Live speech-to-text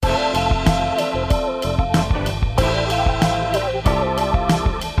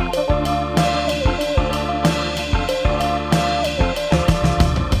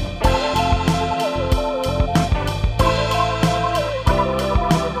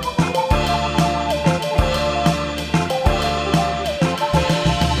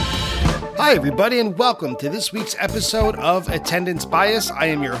Hi, everybody, and welcome to this week's episode of Attendance Bias. I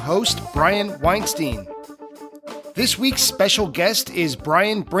am your host, Brian Weinstein. This week's special guest is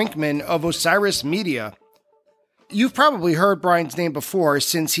Brian Brinkman of Osiris Media. You've probably heard Brian's name before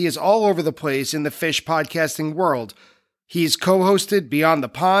since he is all over the place in the fish podcasting world. He's co-hosted Beyond the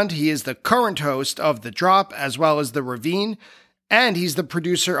Pond, he is the current host of The Drop as well as The Ravine, and he's the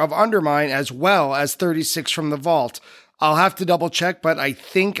producer of Undermine as well as 36 from the Vault. I'll have to double check, but I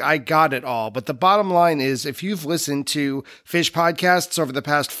think I got it all. But the bottom line is, if you've listened to fish podcasts over the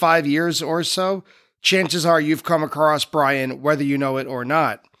past 5 years or so, chances are you've come across Brian, whether you know it or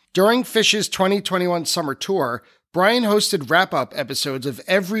not. During Fish's 2021 summer tour, Brian hosted wrap-up episodes of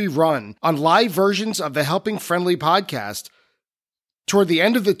every run on live versions of the Helping Friendly podcast. Toward the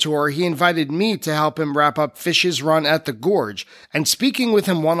end of the tour, he invited me to help him wrap up Fish's run at the Gorge, and speaking with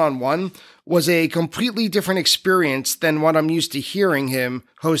him one-on-one was a completely different experience than what I'm used to hearing him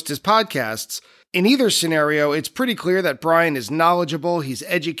host his podcasts. In either scenario, it's pretty clear that Brian is knowledgeable, he's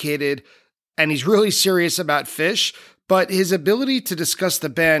educated, and he's really serious about fish, but his ability to discuss the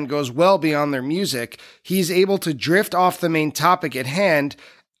band goes well beyond their music. He's able to drift off the main topic at hand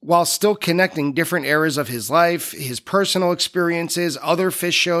while still connecting different eras of his life, his personal experiences, other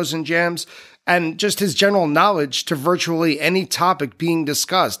fish shows and jams, and just his general knowledge to virtually any topic being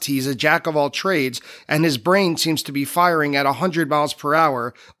discussed. He's a jack of all trades, and his brain seems to be firing at 100 miles per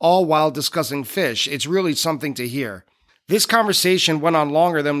hour, all while discussing fish. It's really something to hear. This conversation went on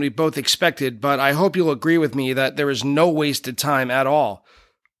longer than we both expected, but I hope you'll agree with me that there is no wasted time at all.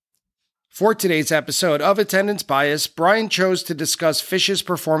 For today's episode of Attendance Bias, Brian chose to discuss Fish's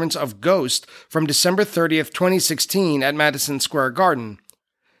performance of Ghost from December 30th, 2016 at Madison Square Garden.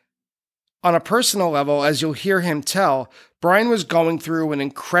 On a personal level, as you'll hear him tell, Brian was going through an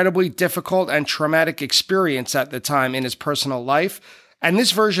incredibly difficult and traumatic experience at the time in his personal life, and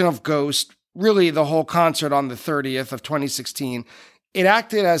this version of Ghost, really the whole concert on the 30th of 2016, it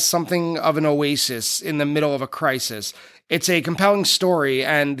acted as something of an oasis in the middle of a crisis. It's a compelling story,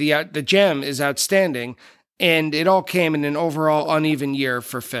 and the gem is outstanding, and it all came in an overall uneven year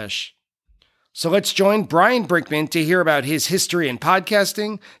for Fish. So let's join Brian Brinkman to hear about his history in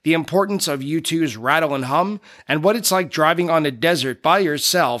podcasting, the importance of U2's Rattle and Hum, and what it's like driving on a desert by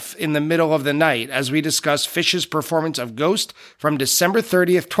yourself in the middle of the night as we discuss Fish's performance of Ghost from December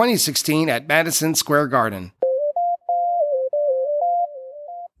 30th, 2016 at Madison Square Garden.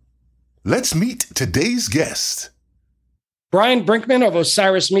 Let's meet today's guest. Brian Brinkman of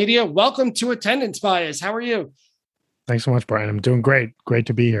Osiris Media, welcome to Attendance Bias. How are you? Thanks so much, Brian. I'm doing great. Great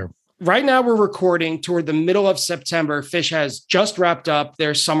to be here. Right now, we're recording toward the middle of September. Fish has just wrapped up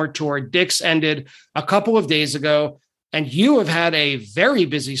their summer tour. Dick's ended a couple of days ago, and you have had a very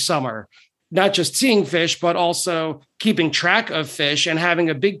busy summer, not just seeing Fish, but also keeping track of Fish and having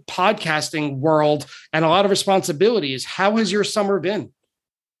a big podcasting world and a lot of responsibilities. How has your summer been?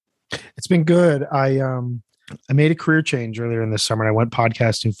 It's been good. I made a career change earlier in the summer, and I went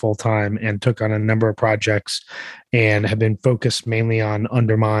podcasting full time and took on a number of projects and have been focused mainly on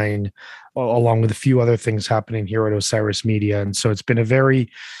Undermine, along with a few other things happening here at Osiris Media. And so it's been a very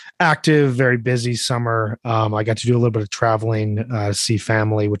active, very busy summer. I got to do a little bit of traveling, see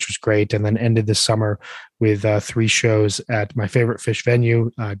family, which was great, and then ended the summer with 3 shows at my favorite fish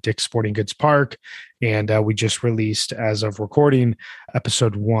venue, Dick's Sporting Goods Park. And we just released, as of recording,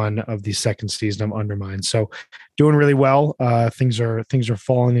 episode 1 of the second season of Undermine. So doing really well. Things are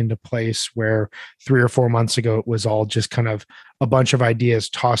falling into place where 3 or 4 months ago, it was all just kind of a bunch of ideas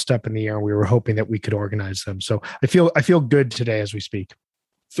tossed up in the air. We were hoping that we could organize them. So I feel good today as we speak.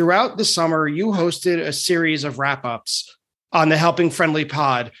 Throughout the summer, you hosted a series of wrap-ups on the Helping Friendly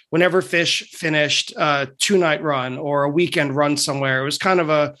pod. Whenever Fish finished a 2-night run or a weekend run somewhere, it was kind of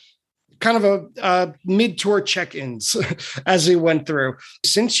a mid-tour check-ins as we went through.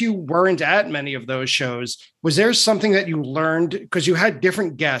 Since you weren't at many of those shows, was there something that you learned? Because you had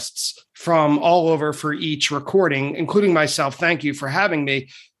different guests from all over for each recording, including myself. Thank you for having me.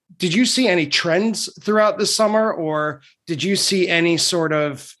 Did you see any trends throughout the summer, or did you see any sort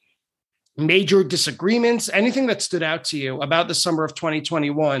of major disagreements, anything that stood out to you about the summer of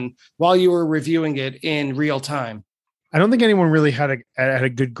 2021 while you were reviewing it in real time? I don't think anyone really had a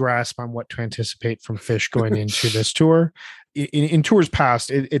good grasp on what to anticipate from Fish going into this tour. In tours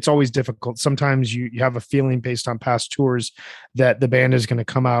past, it's always difficult. Sometimes you have a feeling based on past tours that the band is going to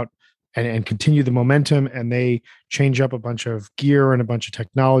come out and continue the momentum, and they change up a bunch of gear and a bunch of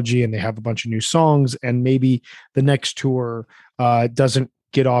technology, and they have a bunch of new songs, and maybe the next tour doesn't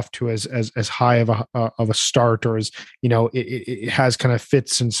get off to as high of a start, or as, it has kind of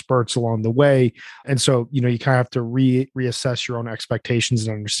fits and spurts along the way. And so, you kind of have to reassess your own expectations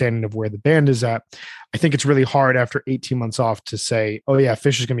and understanding of where the band is at. I think it's really hard after 18 months off to say, oh yeah,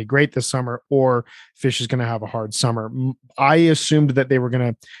 Phish is going to be great this summer, or Phish is going to have a hard summer. I assumed that they were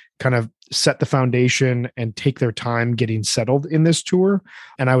going to kind of set the foundation and take their time getting settled in this tour.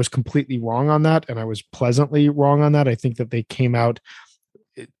 And I was completely wrong on that. And I was pleasantly wrong on that. I think that they came out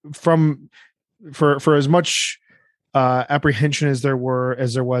for as much apprehension as there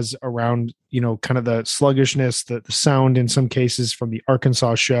was around, kind of the sluggishness, the sound in some cases from the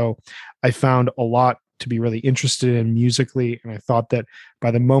Arkansas show. I found a lot to be really interested in musically. And I thought that by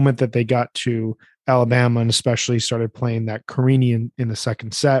the moment that they got to Alabama, and especially started playing that Carini in the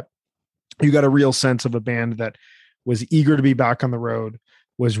second set, you got a real sense of a band that was eager to be back on the road,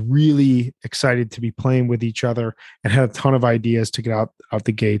 was really excited to be playing with each other, and had a ton of ideas to get out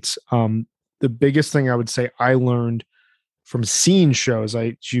the gates. The biggest thing I would say I learned from seeing shows,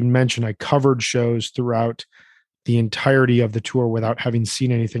 you mentioned I covered shows throughout the entirety of the tour without having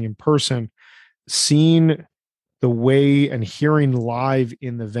seen anything in person. Seeing the way and hearing live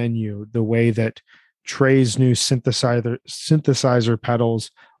in the venue, the way that Trey's new synthesizer pedals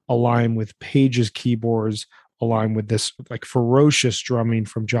align with Page's keyboards, align with this like ferocious drumming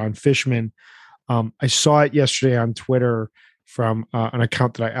from John Fishman. I saw it yesterday on Twitter from an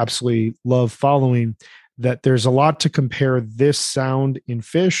account that I absolutely love following, that there's a lot to compare this sound in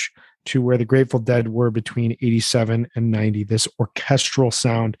Phish to where the Grateful Dead were between 87 and 90, this orchestral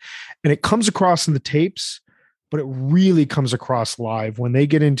sound. And it comes across in the tapes, but it really comes across live. When they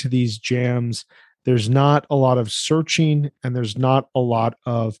get into these jams, there's not a lot of searching and there's not a lot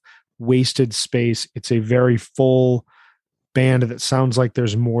of wasted space. It's a very full band that sounds like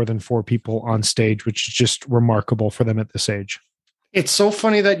there's more than 4 people on stage, which is just remarkable for them at this age. It's so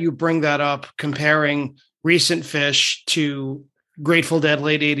funny that you bring that up, comparing recent Phish to Grateful Dead,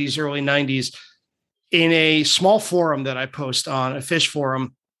 late 80s, early 90s. In a small forum that I post on, a Phish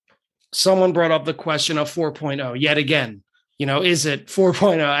forum, someone brought up the question of 4.0 yet again. Is it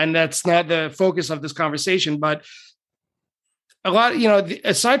 4.0? And that's not the focus of this conversation, but a lot,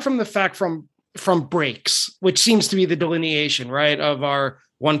 aside from the fact from breaks, which seems to be the delineation, right, of our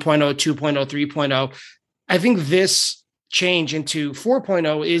 1.0, 2.0, 3.0, I think this change into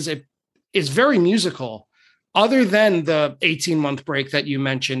 4.0 is very musical. Other than the 18-month break that you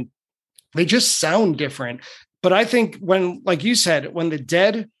mentioned, they just sound different. But I think when, like you said, when the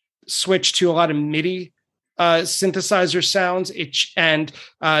Dead switched to a lot of MIDI synthesizer sounds, and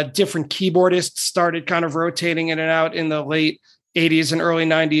different keyboardists started kind of rotating in and out in the late 80s and early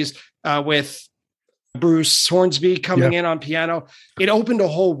 90s with Bruce Hornsby coming in on piano, it opened a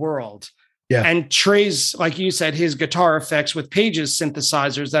whole world. Yeah. And Trey's, like you said, his guitar effects with Page's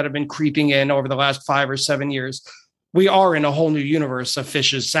synthesizers that have been creeping in over the last 5 or 7 years. We are in a whole new universe of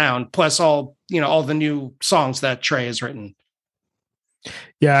Phish's sound, plus all the new songs that Trey has written.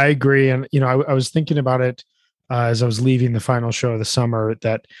 Yeah, I agree. And, I was thinking about it as I was leaving the final show of the summer,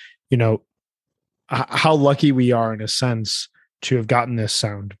 that, how lucky we are in a sense to have gotten this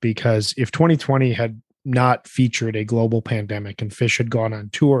sound, because if 2020 had not featured a global pandemic and Phish had gone on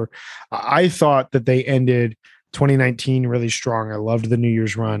tour, I thought that they ended 2019 really strong. I loved the New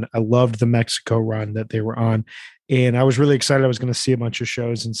Year's run. I loved the Mexico run that they were on. And I was really excited I was going to see a bunch of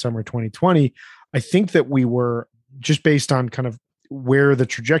shows in summer 2020. I think that we were, just based on kind of where the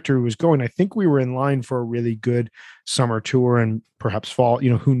trajectory was going, I think we were in line for a really good summer tour and perhaps fall,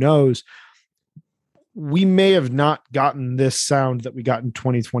 who knows. We may have not gotten this sound that we got in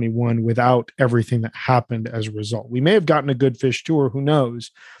 2021 without everything that happened as a result. We may have gotten a good Phish tour. Who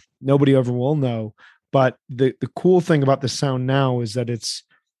knows? Nobody ever will know. But the cool thing about the sound now is that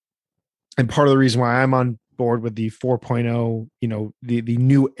and part of the reason why I'm on board with the 4.0, the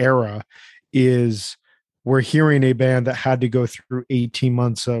new era, is we're hearing a band that had to go through 18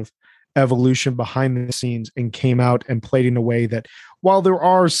 months of evolution behind the scenes and came out and played in a way that, while there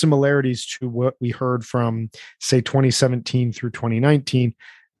are similarities to what we heard from, say, 2017 through 2019,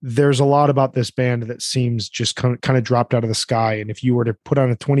 there's a lot about this band that seems just kind of dropped out of the sky. And if you were to put on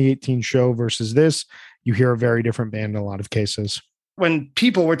a 2018 show versus this, you hear a very different band in a lot of cases. When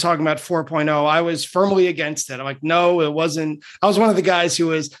people were talking about 4.0, I was firmly against it. I'm like, no, it wasn't. I was one of the guys who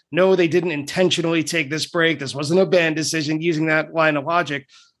was, no, they didn't intentionally take this break. This wasn't a band decision, using that line of logic,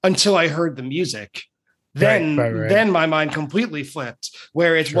 until I heard the music. Then my mind completely flipped,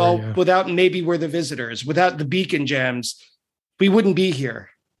 where it's, without Maybe We're the Visitors, without the Beacon jams, we wouldn't be here.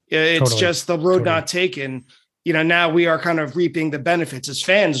 It's just the road not taken. Now we are kind of reaping the benefits. As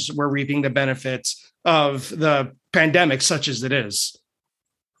fans, we're reaping the benefits of the pandemic, such as it is.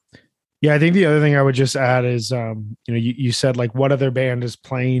 Yeah, I think the other thing I would just add is, you said like what other band is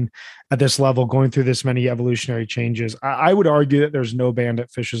playing at this level, going through this many evolutionary changes. I would argue that there's no band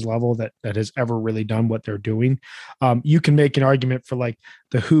at Phish's level that has ever really done what they're doing. You can make an argument for like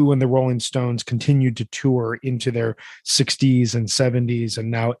the Who and the Rolling Stones continued to tour into their 60s and 70s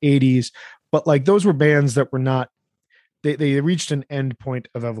and now 80s, but like those were bands that were not. They reached an end point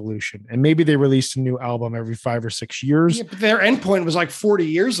of evolution, and maybe they released a new album every 5 or 6 years. Yeah, but their end point was like 40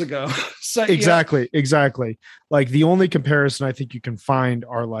 years ago. So, Exactly. Like the only comparison I think you can find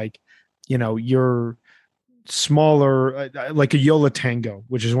are like, your smaller, like a Yola Tango,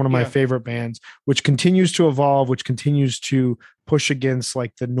 which is one of my favorite bands, which continues to evolve, which continues to push against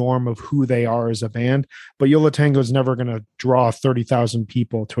like the norm of who they are as a band. But Yola Tango is never going to draw 30,000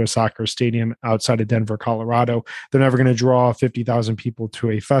 people to a soccer stadium outside of Denver, Colorado. They're never going to draw 50,000 people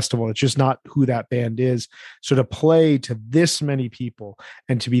to a festival. It's just not who that band is. So to play to this many people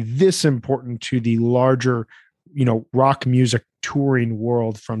and to be this important to the larger rock music touring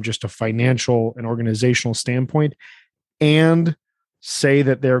world from just a financial and organizational standpoint, and say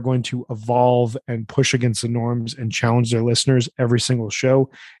that they're going to evolve and push against the norms and challenge their listeners every single show,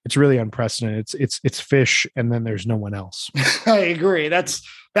 it's really unprecedented. It's Phish, and then there's no one else. I agree. That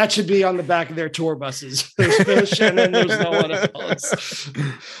should be on the back of their tour buses. There's Phish, and then there's no one else.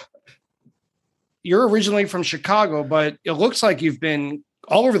 You're originally from Chicago, but it looks like you've been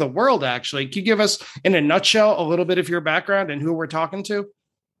all over the world, actually. Can you give us, in a nutshell, a little bit of your background and who we're talking to?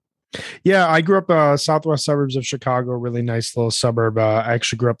 Yeah, I grew up southwest suburbs of Chicago, really nice little suburb. I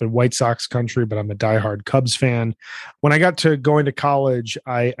actually grew up in White Sox country, but I'm a diehard Cubs fan. When I got to going to college,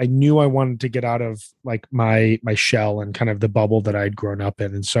 I knew I wanted to get out of like my shell and kind of the bubble that I'd grown up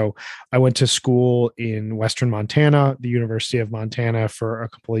in. And so I went to school in Western Montana, the University of Montana, for a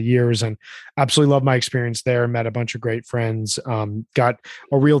couple of years, and absolutely loved my experience there. Met a bunch of great friends, got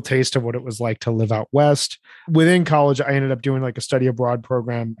a real taste of what it was like to live out west. Within college, I ended up doing like a study abroad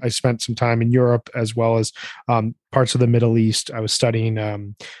program. I spent some time in Europe as well as parts of the Middle East. I was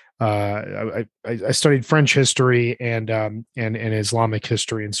studying. I studied French history and Islamic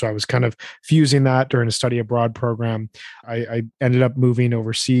history, and so I was kind of fusing that during a study abroad program. I ended up moving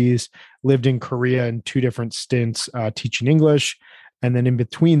overseas, lived in Korea in 2 different stints teaching English. And then in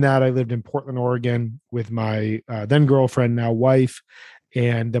between that, I lived in Portland, Oregon with my then girlfriend, now wife.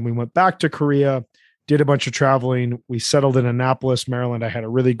 And then we went back to Korea, did a bunch of traveling. We settled in Annapolis, Maryland. I had a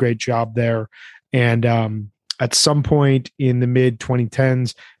really great job there. And at some point in the mid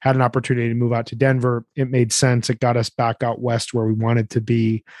 2010s, had an opportunity to move out to Denver. It made sense. It got us back out west where we wanted to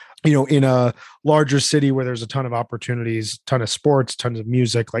be, in a larger city where there's a ton of opportunities, ton of sports, tons of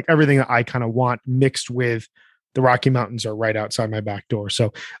music, like everything that I kind of want mixed with the Rocky Mountains are right outside my back door.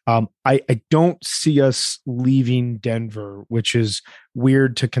 So I don't see us leaving Denver, which is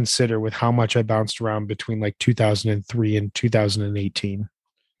weird to consider with how much I bounced around between like 2003 and 2018.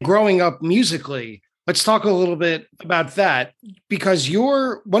 Growing up musically, let's talk a little bit about that, because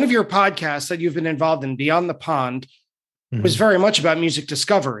one of your podcasts that you've been involved in, Beyond the Pond, was very much about music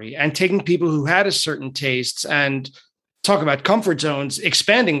discovery and taking people who had a certain tastes and talk about comfort zones,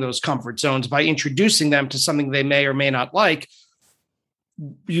 expanding those comfort zones by introducing them to something they may or may not like.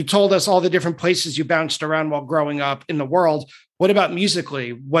 You told us all the different places you bounced around while growing up in the world. What about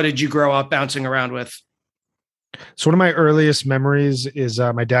musically? What did you grow up bouncing around with? So one of my earliest memories is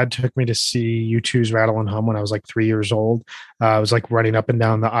my dad took me to see U2's Rattle and Hum when I was like 3 years old. I was like running up and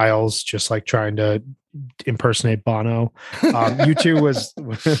down the aisles, just like trying to impersonate Bono. U2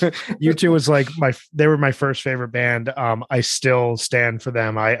 was like they were my first favorite band. I still stand for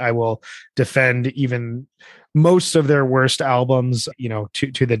them. I will defend even most of their worst albums,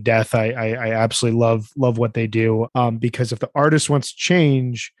 to the death. I absolutely love what they do. Because if the artist wants to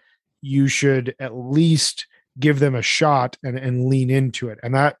change, you should at least give them a shot and lean into it.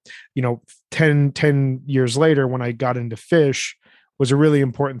 And that, 10 years later, when I got into Phish, was a really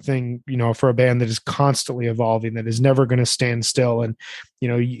important thing, for a band that is constantly evolving, that is never going to stand still. And,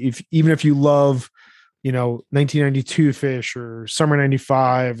 even if you love, 1992 Phish or summer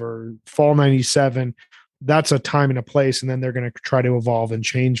 95 or fall 97, that's a time and a place. And then they're going to try to evolve and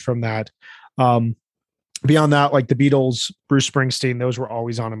change from that. Beyond that, like the Beatles, Bruce Springsteen, those were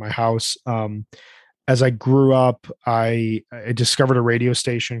always on in my house. As I grew up, I discovered a radio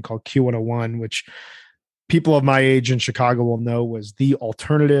station called Q101, which people of my age in Chicago will know was the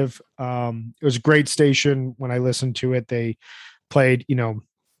alternative. It was a great station. When I listened to it, they played,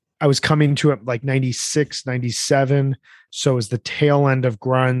 I was coming to it like 96, 97. So it was the tail end of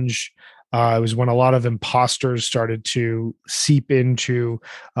grunge. It was when a lot of imposters started to seep into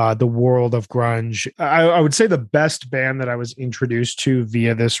the world of grunge. I would say the best band that I was introduced to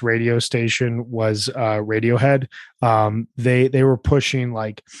via this radio station was Radiohead. They were pushing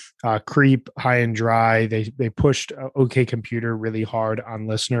like Creep, High and Dry. They pushed OK Computer really hard on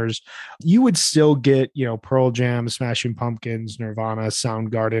listeners. You would still get, Pearl Jam, Smashing Pumpkins, Nirvana,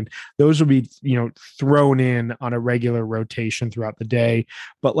 Soundgarden. Those would be, thrown in on a regular rotation throughout the day.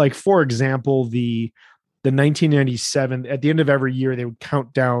 But like, for example, the 1997, at the end of every year, they would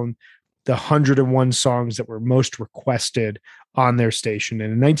count down the 101 songs that were most requested on their station.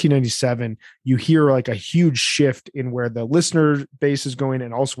 And in 1997, you hear like a huge shift in where the listener base is going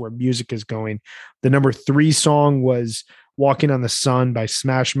and also where music is going. The number 3 song was Walking on the Sun by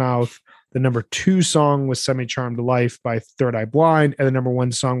Smash Mouth. The number 2 song was Semi Charmed Life by Third Eye Blind. And the number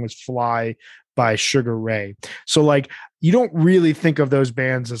 1 song was Fly by Sugar Ray. So like, you don't really think of those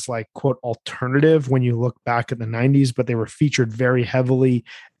bands as like quote alternative when you look back at the 90s, but they were featured very heavily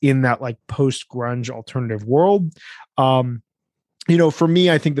in that like post grunge alternative world. For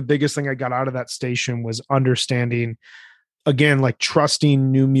me, I think the biggest thing I got out of that station was understanding, again, like trusting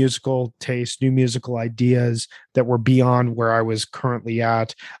new musical taste, new musical ideas that were beyond where I was currently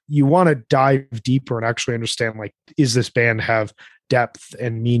at. You want to dive deeper and actually understand, like, is this band have depth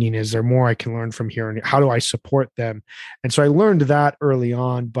and meaning? Is there more I can learn from here? And how do I support them? And so I learned that early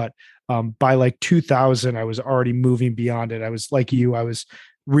on, but by like 2000, I was already moving beyond it. I was like you, I was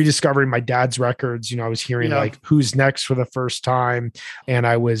rediscovering my dad's records. I was hearing like Who's Next for the first time. And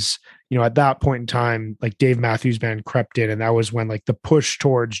I was, at that point in time, like Dave Matthews Band crept in, and that was when like the push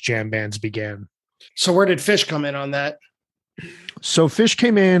towards jam bands began. So where did Phish come in on that? So Phish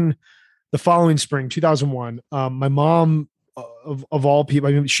came in the following spring, 2001. My mom, of all people,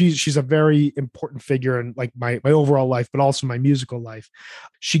 I mean, she's a very important figure in like my overall life, but also my musical life.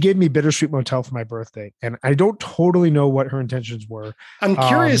 She gave me Bittersweet Motel for my birthday, and I don't totally know what her intentions were. I'm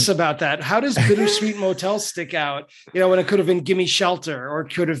curious about that. How does Bittersweet Motel stick out? When it could have been Gimme Shelter, or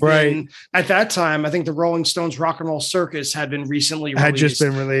it could have been, at that time, I think the Rolling Stones Rock and Roll Circus had been recently released. Had just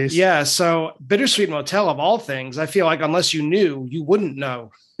been released. Yeah. So Bittersweet Motel, of all things, I feel like unless you knew, you wouldn't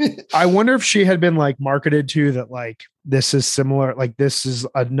know. I wonder if she had been like marketed to that, like, this is similar, like this is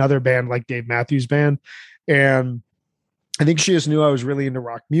another band like Dave Matthews Band. And I think she just knew I was really into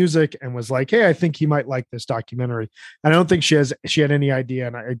rock music and was like, hey, I think he might like this documentary. And I don't think she had any idea.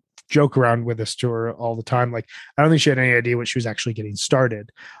 And I joke around with this to her all the time. Like, I don't think she had any idea what she was actually getting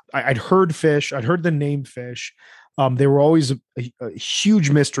started. I'd heard Phish. I'd heard the name Phish. They were always a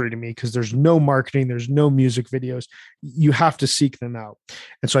huge mystery to me because there's no marketing, there's no music videos. You have to seek them out.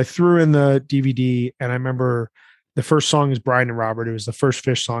 And so I threw in the DVD, and I remember the first song is Brian and Robert. It was the first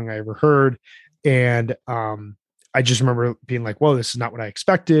Phish song I ever heard. And I just remember being like, whoa, this is not what I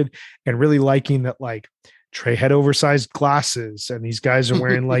expected. And really liking that, like, Trey had oversized glasses and these guys are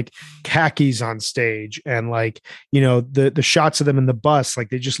wearing like khakis on stage, and like, the shots of them in the bus, like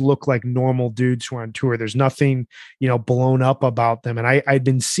they just look like normal dudes who are on tour. There's nothing, blown up about them. And I'd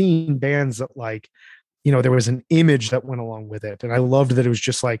been seeing bands that, like, there was an image that went along with it. And I loved that it was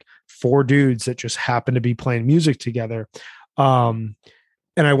just like 4 dudes that just happened to be playing music together. And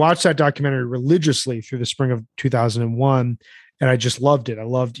I watched that documentary religiously through the spring of 2001. And I just loved it. I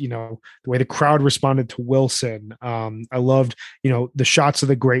loved, the way the crowd responded to Wilson. I loved, the shots of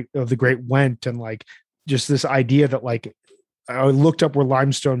the great Went, and like just this idea that, like, I looked up where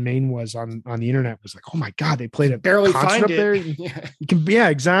Limestone, Maine was on the internet. It was like, oh my God, they played a barely concert find up it. there. Yeah. Yeah,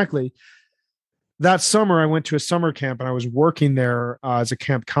 exactly. That summer I went to a summer camp, and I was working there as a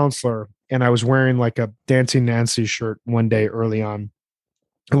camp counselor, and I was wearing like a Dancing Nancy shirt one day early on.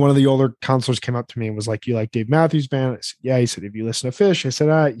 And one of the older counselors came up to me and was like, you like Dave Matthews Band? I said, yeah. He said, have you listened to Phish? I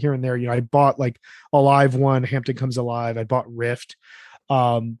said, here and there. I bought like Alive one, Hampton Comes Alive. I bought Rift.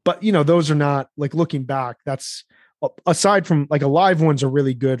 But those are not, like, looking back, that's, aside from like Alive ones are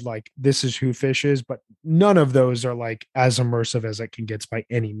really good. Like, this is who Phish is, but none of those are like as immersive as it can get by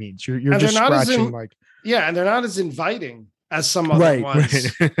any means. You're just scratching and they're not as inviting as some other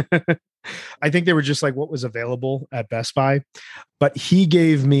ones. Right. I think they were just like what was available at Best Buy, but he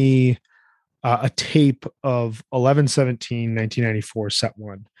gave me a tape of 11/17/1994 set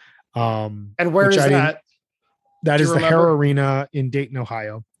 1. And where is that? That is the Hara Arena in Dayton,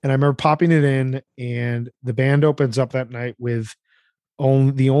 Ohio. And I remember popping it in, and the band opens up that night with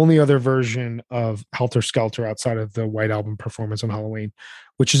the only other version of Helter Skelter outside of the White Album performance on Halloween,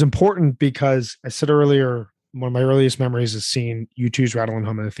 which is important because I said earlier, one of my earliest memories is seeing U2's Rattle and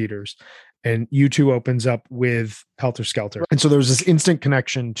Hum in the theaters, and U2 opens up with Helter Skelter. And so there was this instant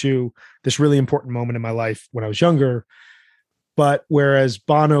connection to this really important moment in my life when I was younger. But whereas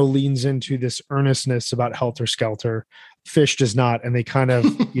Bono leans into this earnestness about Helter Skelter, Fish does not. And they kind of,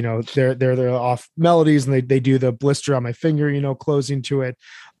 they're off melodies, and they do the blister on my finger, closing to it.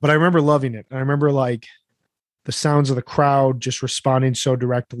 But I remember loving it. I remember like the sounds of the crowd just responding so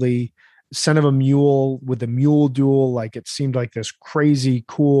directly. Son of a Mule with the Mule Duel, like it seemed like this crazy,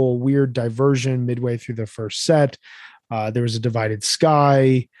 cool, weird diversion midway through the first set. There was a Divided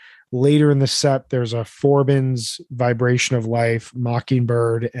Sky. Later in the set, there's a Forbin's Vibration of Life,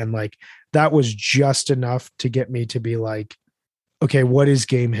 Mockingbird, and like that was just enough to get me to be like, okay, what is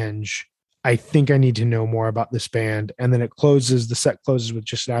Gamehenge? I think I need to know more about this band. And then the set closes with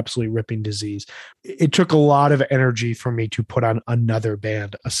just an absolutely ripping Disease. It took a lot of energy for me to put on another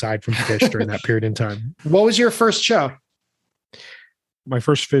band aside from Fish during that period in time. What was your first show? My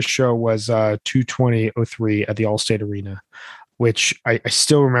first Fish show was 2/20/03 at the Allstate Arena, which I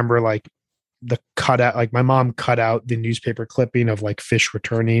still remember like the cutout, like my mom cut out the newspaper clipping of like Fish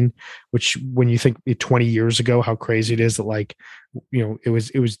returning, which when you think 20 years ago, how crazy it is that like, it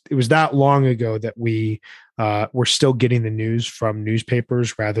was that long ago that we were still getting the news from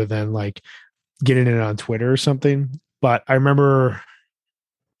newspapers rather than like getting it on Twitter or something. But I remember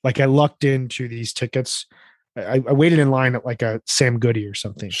like I lucked into these tickets. I waited in line at like a Sam Goody or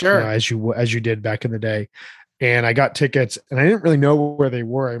something. Sure. As you did back in the day. And I got tickets and I didn't really know where they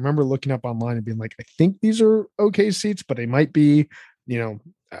were. I remember looking up online and being like, I think these are okay seats, but they might be,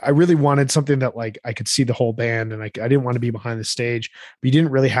 I really wanted something that like I could see the whole band, and I didn't want to be behind the stage, but you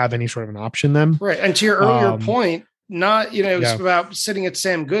didn't really have any sort of an option then. Right. And to your earlier point, not, it was about sitting at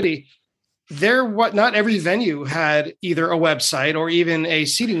Sam Goody. Not every venue had either a website or even a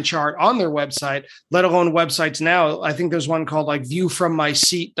seating chart on their website, let alone websites now. I think there's one called like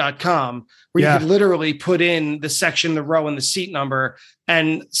viewfrommyseat.com where you could literally put in the section, the row, and the seat number.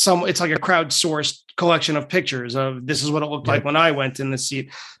 And it's like a crowdsourced collection of pictures of this is what it looked like when I went in the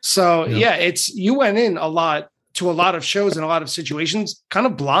seat. So you went in to a lot of shows in a lot of situations, kind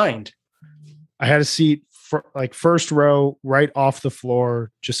of blind. I had a seat like first row right off the floor,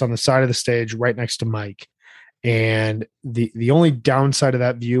 just on the side of the stage, right next to Mike. And the only downside of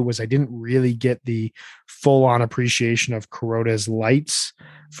that view was I didn't really get the full on appreciation of Kuroda's lights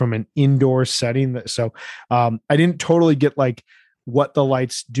from an indoor setting. So I didn't totally get like what the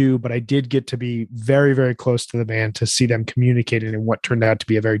lights do, but I did get to be very, very close to the band to see them communicating in what turned out to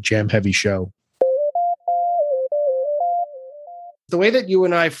be a very jam heavy show. The way that you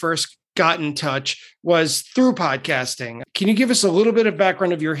and I first got in touch was through podcasting. Can you give us a little bit of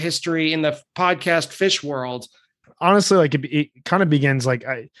background of your history in the podcast Fish world? Honestly, like it kind of begins like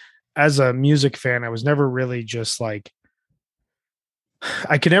as a music fan, I was never really just like,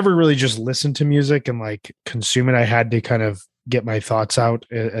 I could never really just listen to music and like consume it. I had to kind of get my thoughts out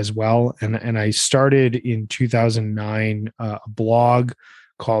as well. And I started in 2009, a blog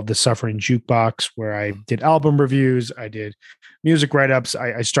called The Suffering Jukebox, where I did album reviews. I did music write-ups.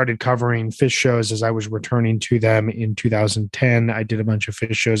 I started covering Fish shows as I was returning to them in 2010. I did a bunch of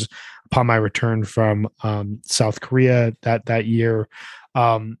Fish shows upon my return from South Korea that year.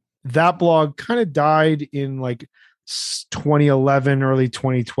 That blog kind of died in like 2011, early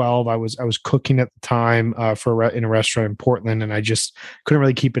 2012. I was cooking at the time in a restaurant in Portland, and I just couldn't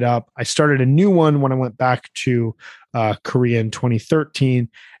really keep it up. I started a new one when I went back to Korea in 2013,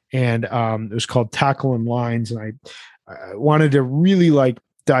 and it was called Tackle and Lines. And I wanted to really like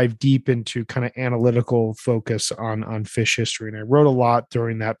dive deep into kind of analytical focus on Fish history. And I wrote a lot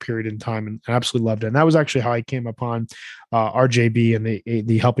during that period in time and absolutely loved it. And that was actually how I came upon RJB and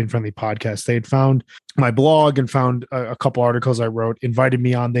the Helping Friendly podcast. They had found my blog and found a couple articles I wrote, invited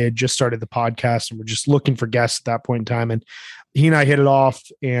me on. They had just started the podcast and were just looking for guests at that point in time. And he and I hit it off,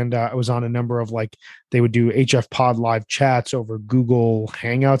 and I was on a number of like, they would do HF Pod live chats over Google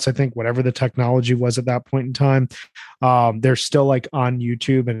Hangouts, I think, whatever the technology was at that point in time. They're still like on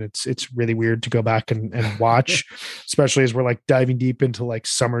YouTube, and it's really weird to go back and watch, especially as we're like diving deep into like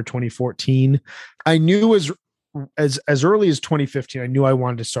summer 2014. I knew as early as 2015, I knew I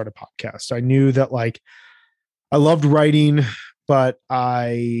wanted to start a podcast. I knew that like I loved writing, but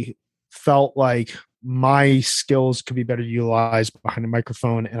I felt like my skills could be better utilized behind a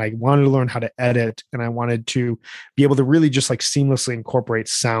microphone, and I wanted to learn how to edit, and I wanted to be able to really just like seamlessly incorporate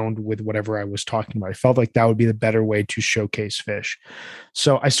sound with whatever I was talking about. I felt like that would be the better way to showcase Fish.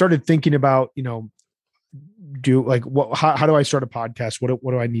 So I started thinking about, how do I start a podcast?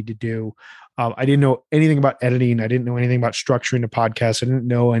 What do I need to do? I didn't know anything about editing. I didn't know anything about structuring a podcast. I didn't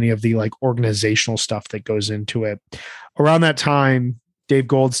know any of the like organizational stuff that goes into it. Around that time, Dave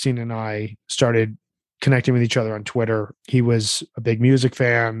Goldstein and I started connecting with each other on Twitter. He was a big music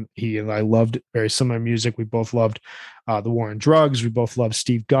fan. He and I loved very similar music. We both loved The War on Drugs. We both loved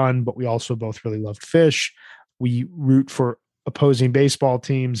Steve Gunn, but we also both really loved Fish. We root for opposing baseball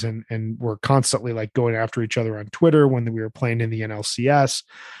teams and we're constantly like going after each other on Twitter when we were playing in the NLCS.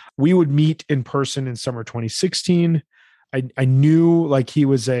 We would meet in person in summer 2016. I knew like he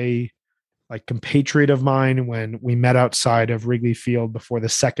was a like compatriot of mine when we met outside of Wrigley Field before the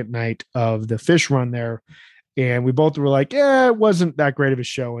second night of the Fish run there. And we both were like, yeah, it wasn't that great of a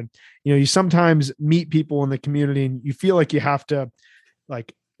show. And, you know, you sometimes meet people in the community and you feel like you have to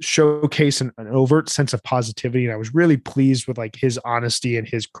like showcase an overt sense of positivity. And I was really pleased with like his honesty and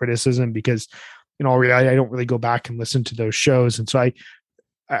his criticism because, in all reality, I don't really go back and listen to those shows. And so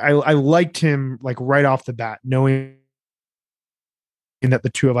I liked him like right off the bat, knowing that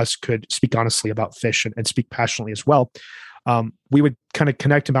the two of us could speak honestly about Fish and speak passionately as well. We would kind of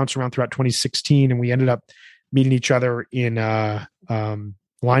connect and bounce around throughout 2016, and we ended up meeting each other in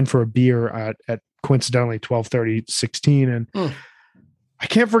line for a beer at coincidentally 12/30/16. And I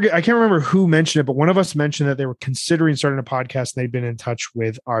can't remember who mentioned it, but one of us mentioned that they were considering starting a podcast and they'd been in touch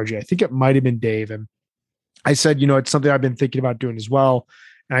with RJ. I think it might have been Dave. And I said, you know, it's something I've been thinking about doing as well.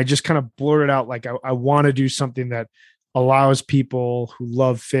 And I just kind of blurted out, like, I want to do something that allows people who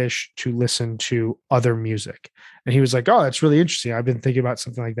love Fish to listen to other music. And he was like, oh, that's really interesting. I've been thinking about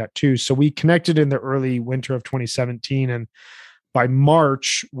something like that too. So we connected in the early winter of 2017. And by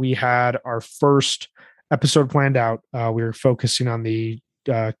March, we had our first episode planned out. We were focusing on the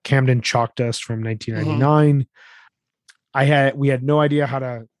Camden Chalk Dust from 1999. We had no idea how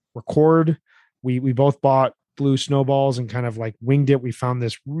to record. We both bought blue snowballs and kind of like winged it. We found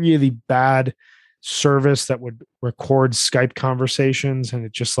this really bad service that would record Skype conversations, and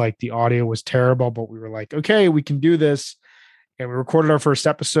it just like the audio was terrible, but we were like, okay, we can do this. And we recorded our first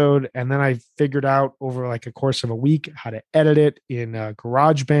episode. And then I figured out over like a course of a week how to edit it in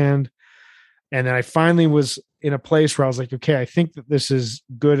GarageBand. And then I finally was in a place where I was like, okay, I think that this is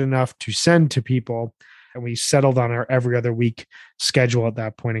good enough to send to people. And we settled on our every other week schedule at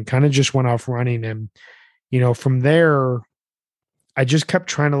that point and kind of just went off running. And, you know, from there, I just kept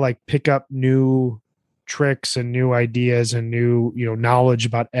trying to like pick up new tricks and new ideas and new, you know, knowledge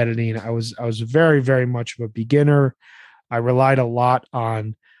about editing. I was very, very much of a beginner. I relied a lot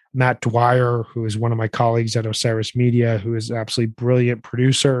on Matt Dwyer, who is one of my colleagues at Osiris Media, who is an absolutely brilliant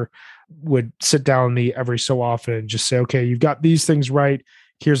producer, would sit down with me every so often and just say, okay, you've got these things right.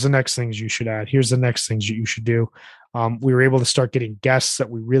 Here's the next things you should add. Here's the next things you should do. We were able to start getting guests that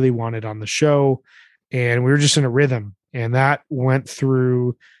we really wanted on the show, and we were just in a rhythm. And that went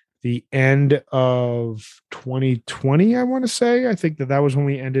through the end of 2020, I want to say. I think that was when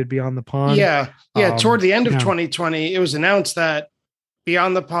we ended Beyond the Pond. Yeah. Toward the end of 2020, it was announced that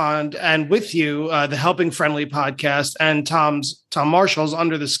Beyond the Pond and with you, the Helping Friendly podcast and Tom Marshall's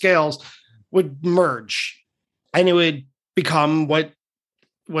Under the Scales would merge, and it would become what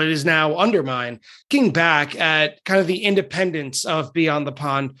is now Undermine. Looking back at kind of the independence of Beyond the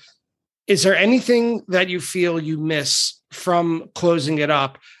Pond, is there anything that you feel you miss from closing it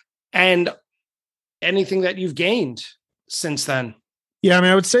up, and anything that you've gained since then? Yeah, I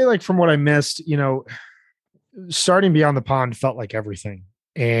mean, I would say like from what I missed, you know, starting Beyond the Pond felt like everything.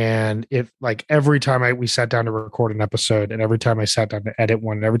 And it like every time we sat down to record an episode, and every time I sat down to edit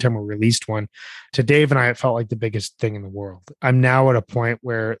one, and every time we released one, to Dave and I, it felt like the biggest thing in the world. I'm now at a point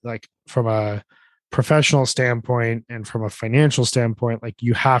where like from a professional standpoint and from a financial standpoint, like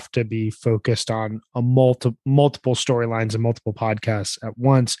you have to be focused on a multiple storylines and multiple podcasts at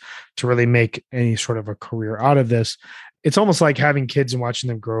once to really make any sort of a career out of this. It's almost like having kids and watching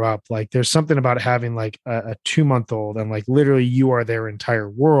them grow up. Like there's something about having like a 2-month-old and like literally you are their entire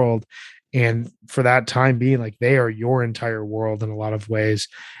world. And for that time being, like they are your entire world in a lot of ways.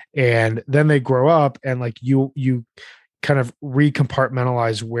 And then they grow up and like you kind of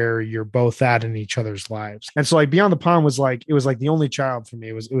recompartmentalize where you're both at in each other's lives. And so like Beyond the Pond was like, it was like the only child for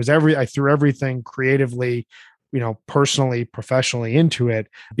me. I threw everything creatively, you know, personally, professionally into it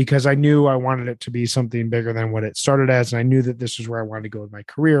because I knew I wanted it to be something bigger than what it started as. And I knew that this was where I wanted to go with my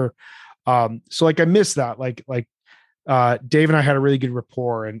career. So like I missed that. Like Dave and I had a really good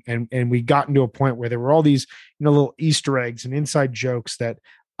rapport and we got into a point where there were all these, you know, little Easter eggs and inside jokes that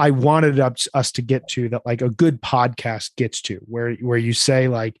I wanted us to get to, that like a good podcast gets to, where you say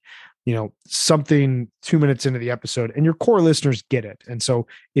like, you know, something 2 minutes into the episode and your core listeners get it. And so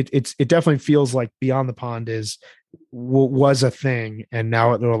it definitely feels like Beyond the Pond was a thing and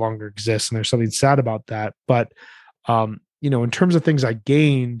now it no longer exists. And there's something sad about that. But, you know, in terms of things I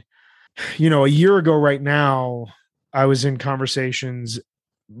gained, you know, a year ago right now, I was in conversations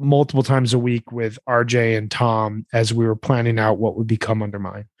multiple times a week with RJ and Tom as we were planning out what would become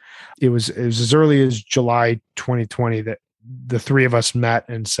Undermine. It was as early as July 2020 that the three of us met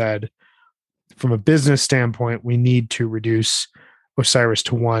and said, from a business standpoint, we need to reduce Osiris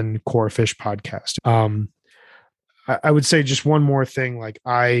to one core fish podcast. I would say just one more thing. Like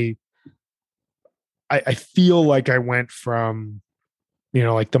I feel like I went from,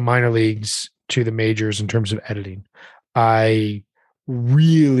 like the minor leagues to the majors in terms of editing. I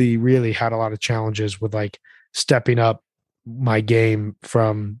really, really had a lot of challenges with like stepping up my game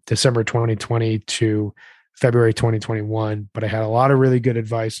from December 2020 to February 2021. But I had a lot of really good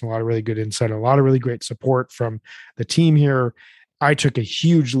advice and a lot of really good insight, and a lot of really great support from the team here. I took a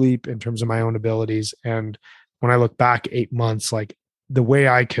huge leap in terms of my own abilities. And when I look back 8 months, like the way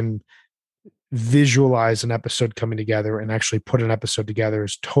I can visualize an episode coming together and actually put an episode together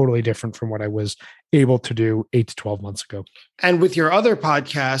is totally different from what I was able to do 8 to 12 months ago. And with your other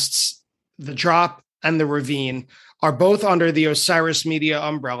podcasts, The Drop and The Ravine are both under the Osiris Media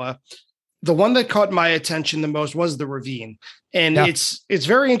umbrella. The one that caught my attention the most was The Ravine. And it's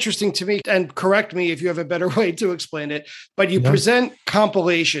very interesting to me, and correct me if you have a better way to explain it, but you present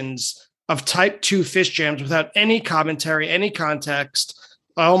compilations of type 2 fish jams without any commentary, any context,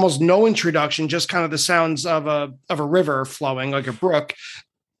 almost no introduction, just kind of the sounds of a river flowing like a brook,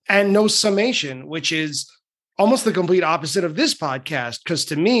 and no summation, which is almost the complete opposite of this podcast. Because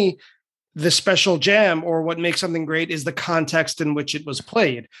to me, the special jam, or what makes something great, is the context in which it was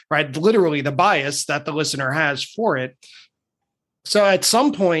played, right? Literally the bias that the listener has for it. So at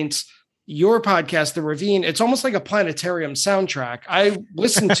some point, your podcast, The Ravine, it's almost like a planetarium soundtrack. I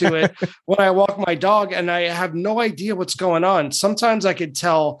listen to it when I walk my dog and I have no idea what's going on. Sometimes I could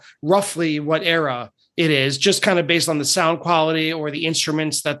tell roughly what era it is, just kind of based on the sound quality or the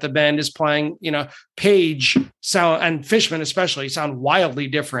instruments that the band is playing. Page sound and Fishman especially sound wildly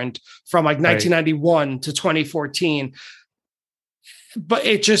different from like 1991 to 2014. But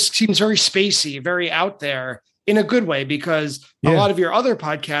it just seems very spacey, very out there, in a good way, because a lot of your other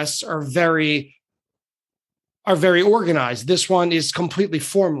podcasts are very organized. This one is completely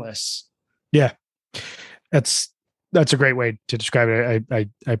formless. Yeah. That's a great way to describe it. I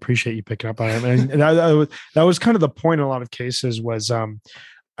appreciate you picking up on it. And that was kind of the point in a lot of cases was,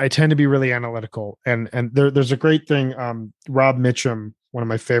 I tend to be really analytical, and there's a great thing. Rob Mitchum, one of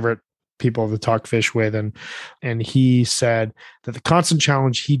my favorite people to talk fish with, and he said that the constant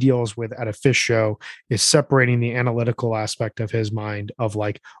challenge he deals with at a fish show is separating the analytical aspect of his mind of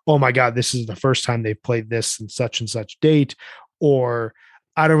like, oh my God, this is the first time they've played this and such date, or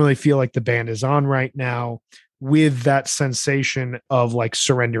I don't really feel like the band is on right now, with that sensation of like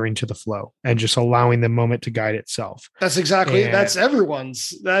surrendering to the flow and just allowing the moment to guide itself. That's exactly, that's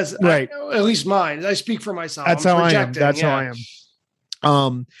everyone's, that's right. At least mine. I speak for myself. That's how I am. That's how I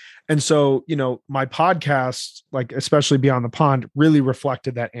am. And so, my podcast, like especially Beyond the Pond, really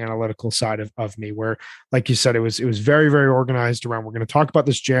reflected that analytical side of me, where, like you said, it was very, very organized around, we're going to talk about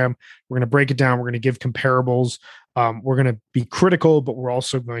this jam, we're going to break it down, we're going to give comparables, we're going to be critical, but we're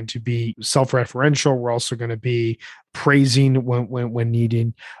also going to be self-referential. We're also going to be praising when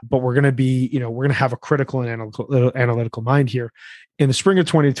needing, but we're going to be, we're going to have a critical and analytical mind here. In the spring of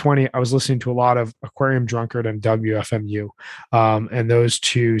 2020, I was listening to a lot of Aquarium Drunkard and WFMU, and those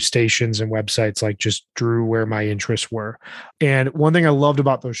two stations and websites like just drew where my interests were. And one thing I loved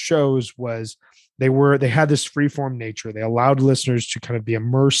about those shows was they had this freeform nature. They allowed listeners to kind of be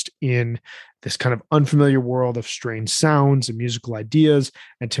immersed in this kind of unfamiliar world of strange sounds and musical ideas.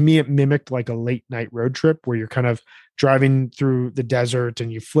 And to me, it mimicked like a late night road trip where you're kind of driving through the desert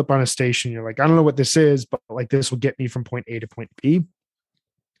and you flip on a station. You're like, I don't know what this is, but like this will get me from point A to point B.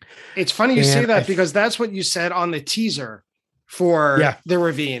 It's funny you say that because that's what you said on the teaser for The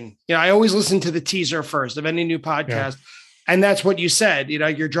Ravine. I always listen to the teaser first of any new podcast. Yeah. And that's what you said.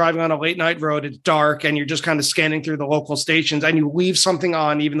 You're driving on a late night road, it's dark, and you're just kind of scanning through the local stations and you leave something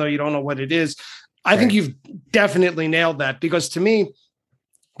on, even though you don't know what it is. I think you've definitely nailed that, because to me,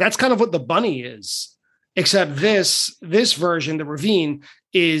 that's kind of what the Bunny is, except this version, The Ravine,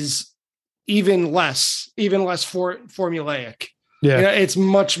 is even less formulaic. Yeah. It's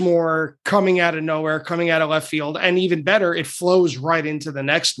much more coming out of nowhere, coming out of left field. And even better, it flows right into the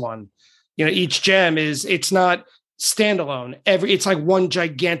next one. Each jam it's not standalone. It's like one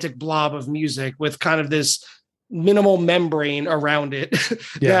gigantic blob of music with kind of this minimal membrane around it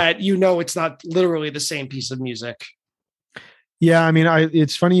that it's not literally the same piece of music. Yeah, I mean,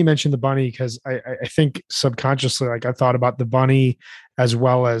 it's funny you mentioned the Bunny, because I think subconsciously, like I thought about the Bunny as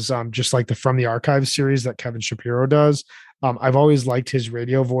well as just like the From the Archives series that Kevin Shapiro does. I've always liked his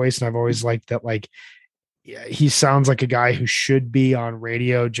radio voice, and I've always liked that, like, yeah, he sounds like a guy who should be on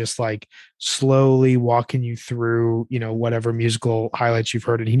radio, just like slowly walking you through, whatever musical highlights you've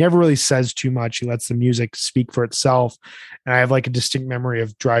heard. And he never really says too much. He lets the music speak for itself. And I have like a distinct memory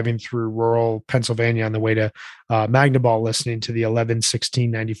of driving through rural Pennsylvania on the way to Magnaball, listening to the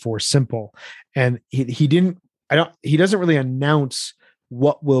 11/16/94 Simple. And he doesn't really announce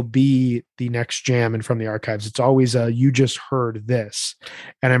what will be the next jam and from the archives. It's always you just heard this.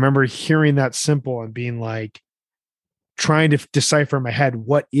 And I remember hearing that Simple and being like, trying to decipher in my head,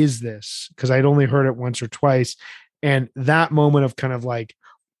 what is this? Because I'd only heard it once or twice. And that moment of kind of like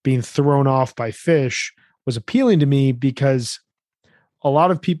being thrown off by Fish was appealing to me, because a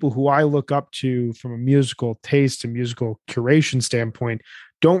lot of people who I look up to from a musical taste and musical curation standpoint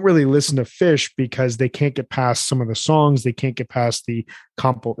don't really listen to Fish because they can't get past some of the songs. They can't get past the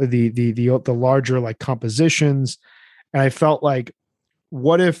larger like compositions. And I felt like,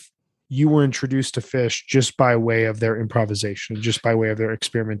 what if you were introduced to Fish just by way of their improvisation, just by way of their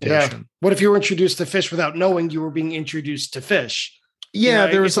experimentation? Yeah. What if you were introduced to Fish without knowing you were being introduced to Fish? Yeah,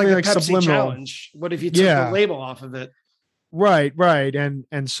 there was something like Pepsi subliminal challenge. What if you took the label off of it? Right.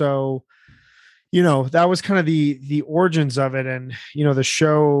 And so, that was kind of the origins of it. And, the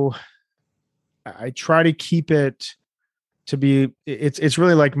show, I try to keep it to be, it's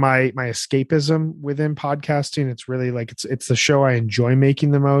really like my escapism within podcasting. It's really like, it's the show I enjoy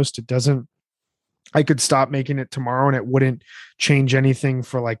making the most. I could stop making it tomorrow and it wouldn't change anything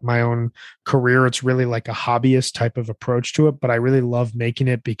for like my own career. It's really like a hobbyist type of approach to it, but I really love making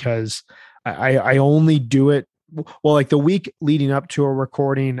it because I only do it. Well, like the week leading up to a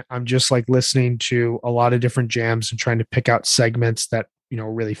recording, I'm just like listening to a lot of different jams and trying to pick out segments that,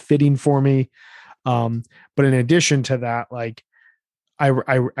 really fitting for me. But in addition to that, like I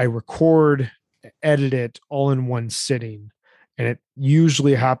record, edit it all in one sitting. And it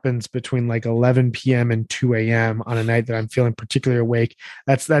usually happens between like 11 p.m. and 2 a.m. on a night that I'm feeling particularly awake.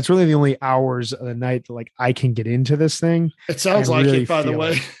 That's really the only hours of the night that like I can get into this thing. It sounds like really it, by the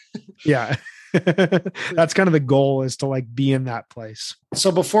way. Yeah. That's kind of the goal, is to like be in that place.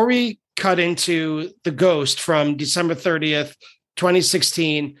 So before we cut into The Ghost from December 30th,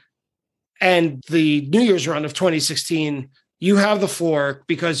 2016, and the New Year's run of 2016, you have the floor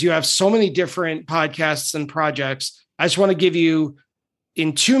because you have so many different podcasts and projects. I just want to give you,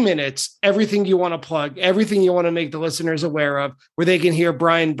 in 2 minutes, everything you want to plug, everything you want to make the listeners aware of, where they can hear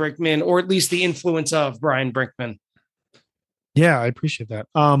Brian Brinkman, or at least the influence of Brian Brinkman. Yeah, I appreciate that.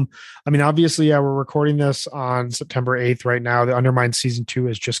 Obviously, we're recording this on September 8th right now. The Undermine season 2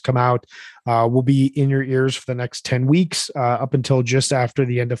 has just come out. We'll be in your ears for the next 10 weeks, up until just after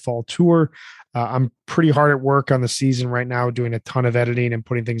the end of fall tour. I'm pretty hard at work on the season right now, doing a ton of editing and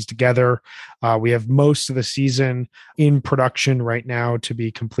putting things together. We have most of the season in production right now to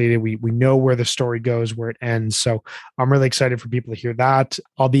be completed. We know where the story goes, where it ends. So I'm really excited for people to hear that.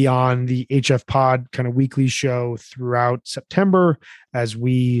 I'll be on the HF Pod kind of weekly show throughout September as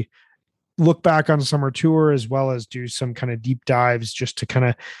we look back on summer tour, as well as do some kind of deep dives just to kind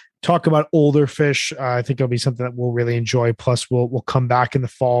of talk about older Fish. I think it'll be something that we'll really enjoy. Plus, we'll come back in the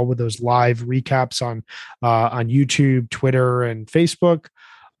fall with those live recaps on YouTube, Twitter, and Facebook.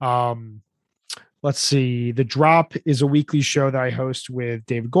 Let's see. The Drop is a weekly show that I host with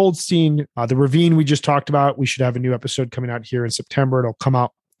David Goldstein. The Ravine we just talked about. We should have a new episode coming out here in September. It'll come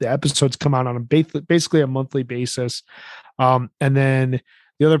out. The episodes come out on basically a monthly basis. And then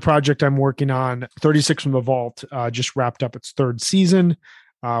the other project I'm working on, 36 from the Vault, just wrapped up its 3rd season.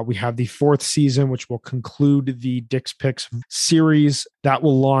 We have the 4th season, which will conclude the Dick's Picks series that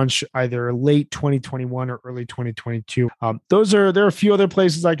will launch either late 2021 or early 2022. There are a few other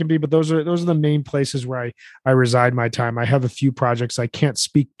places I can be, but those are the main places where I reside my time. I have a few projects I can't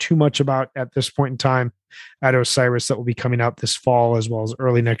speak too much about at this point in time at Osiris that will be coming out this fall as well as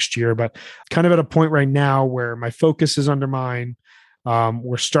early next year, but kind of at a point right now where my focus is Undermine.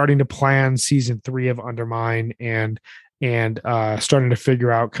 We're starting to plan season 3 of Undermine and starting to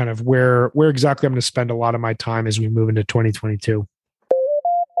figure out kind of where exactly I'm going to spend a lot of my time as we move into 2022.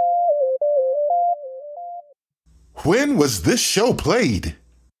 When was this show played?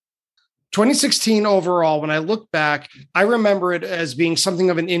 2016 overall, when I look back, I remember it as being something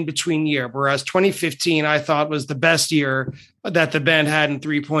of an in-between year, whereas 2015 I thought was the best year that the band had in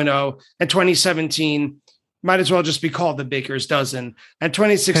 3.0, and 2017 might as well just be called the Baker's Dozen, and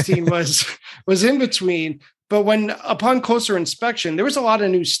 2016 was in between. But when, upon closer inspection, there was a lot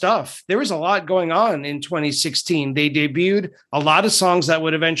of new stuff. There was a lot going on in 2016. They debuted a lot of songs that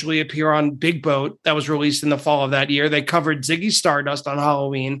would eventually appear on Big Boat that was released in the fall of that year. They covered Ziggy Stardust on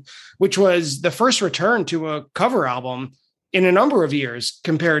Halloween, which was the first return to a cover album in a number of years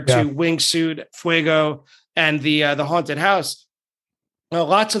compared to Wingsuit, Fuego, and the Haunted House.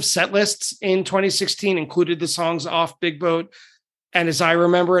 Lots of set lists in 2016 included the songs off Big Boat. And as I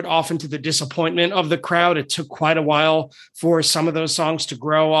remember it, often to the disappointment of the crowd, it took quite a while for some of those songs to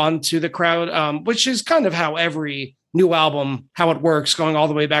grow onto the crowd, which is kind of how every new album, how it works, going all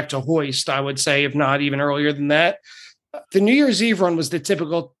the way back to Hoist, I would say, if not even earlier than that. The New Year's Eve run was the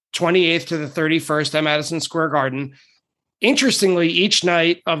typical 28th to the 31st at Madison Square Garden. Interestingly, each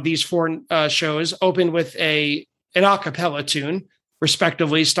night of these four shows opened with an a cappella tune,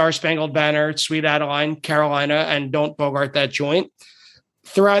 respectively, Star Spangled Banner, Sweet Adeline, Carolina, and Don't Bogart That Joint.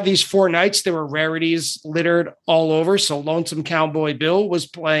 Throughout these four nights, there were rarities littered all over. So Lonesome Cowboy Bill was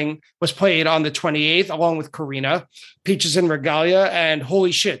played on the 28th, along with Karina. Peaches and Regalia and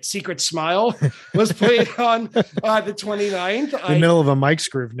Holy Shit, Secret Smile was played on the 29th. The middle of a Mike's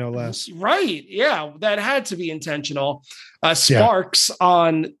Groove, no less. Right. Yeah, that had to be intentional. Sparks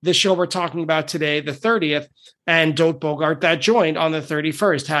on the show we're talking about today, the 30th, and Don't Bogart That Joint on the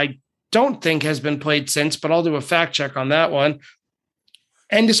 31st. I don't think has been played since, but I'll do a fact check on that one.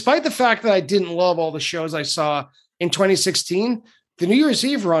 And despite the fact that I didn't love all the shows I saw in 2016, the New Year's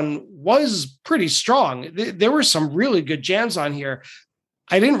Eve run was pretty strong. There were some really good jams on here.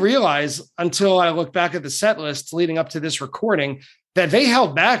 I didn't realize until I looked back at the set lists leading up to this recording that they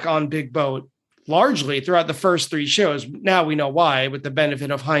held back on Big Boat largely throughout the first three shows. Now we know why, with the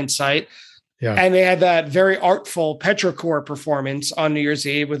benefit of hindsight. Yeah. And they had that very artful Petrichor performance on New Year's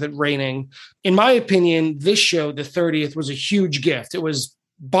Eve with it raining. In my opinion, this show, the 30th, was a huge gift. It was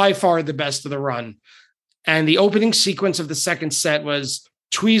by far the best of the run. And the opening sequence of the second set was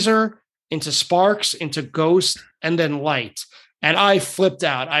Tweezer into Sparks, into Ghost, and then Light. And I flipped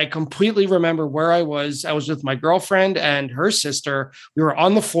out. I completely remember where I was. I was with my girlfriend and her sister. We were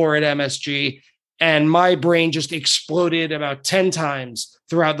on the floor at MSG, and my brain just exploded about 10 times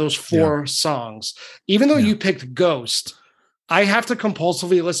throughout those four songs. Even though you picked Ghost, I have to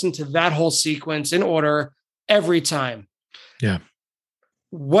compulsively listen to that whole sequence in order every time. Yeah.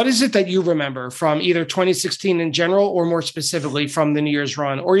 What is it that you remember from either 2016 in general, or more specifically from the New Year's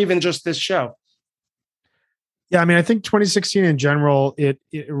run, or even just this show? Yeah, I mean, I think 2016 in general, it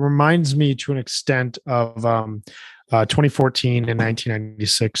reminds me to an extent of 2014 and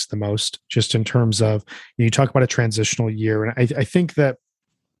 1996 the most, just in terms of, you talk about a transitional year. And I think that,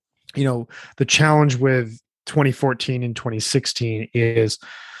 the challenge with 2014 and 2016 is,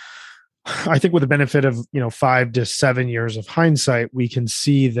 I think with the benefit of 5 to 7 years of hindsight, we can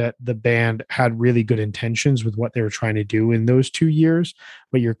see that the band had really good intentions with what they were trying to do in those 2 years.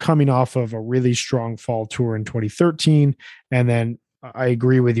 But you're coming off of a really strong fall tour in 2013, and then I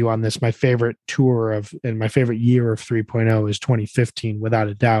agree with you on this. My favorite tour and my favorite year of 3.0 is 2015, without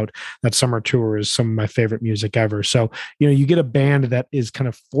a doubt. That summer tour is some of my favorite music ever. So, you get a band that is kind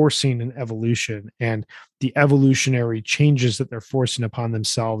of forcing an evolution, and the evolutionary changes that they're forcing upon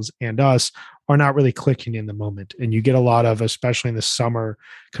themselves and us are not really clicking in the moment. And you get a lot of, especially in the summer,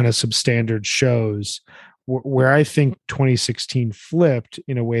 kind of substandard shows where I think 2016 flipped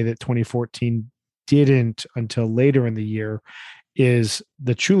in a way that 2014 didn't until later in the year, is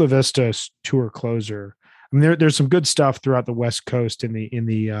the Chula Vista tour closer. I mean, there's some good stuff throughout the West Coast in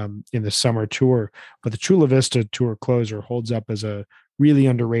the summer tour, but the Chula Vista tour closer holds up as a really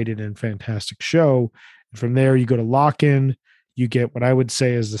underrated and fantastic show. And from there, you go to Lock-In. You get what I would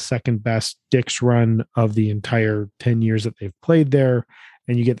say is the second best Dick's run of the entire 10 years that they've played there,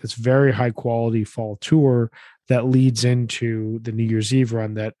 and you get this very high quality fall tour that leads into the New Year's Eve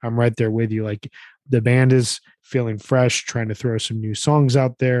run. That I'm right there with you. Like, the band is feeling fresh, trying to throw some new songs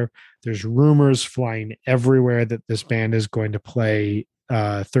out there. There's rumors flying everywhere that this band is going to play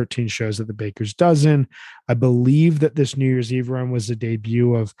 13 shows at the Baker's Dozen. I believe that this New Year's Eve run was the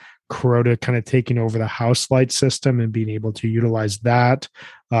debut of Kuroda kind of taking over the house light system and being able to utilize that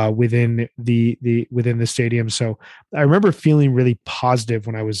within the stadium. So I remember feeling really positive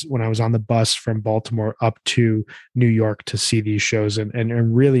when I was on the bus from Baltimore up to New York to see these shows,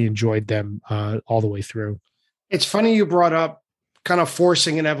 and really enjoyed them all the way through. It's funny you brought up kind of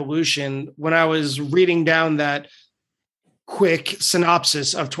forcing an evolution. When I was reading down that quick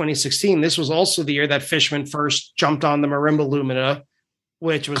synopsis of 2016, this was also the year that Fishman first jumped on the Marimba Lumina,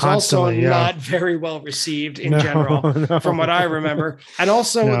 which was not very well received in general, from what I remember. And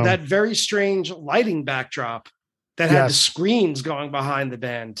also that very strange lighting backdrop that had the screens going behind the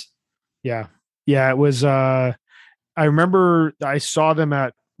band. Yeah. Yeah. It was, I remember I saw them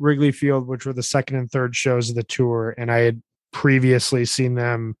at Wrigley Field, which were the second and third shows of the tour. And I had previously seen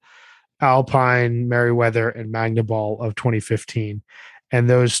them Alpine, Merriweather, and Magnaball of 2015. And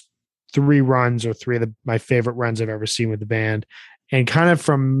those three runs or three of my favorite runs I've ever seen with the band. And kind of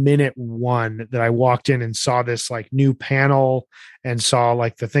from minute one that I walked in and saw this like new panel and saw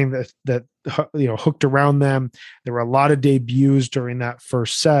like the thing that hooked around them. There were a lot of debuts during that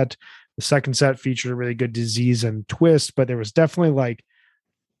first set. The second set featured a really good Disease and Twist, but there was definitely like,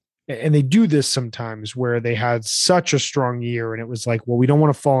 and they do this sometimes where they had such a strong year and it was like, well, we don't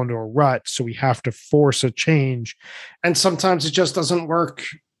want to fall into a rut, so we have to force a change. And sometimes it just doesn't work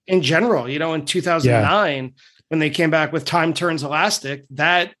in general. In 2009, when they came back with Time Turns Elastic,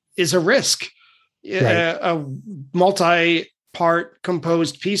 that is a risk. Right. A multi-part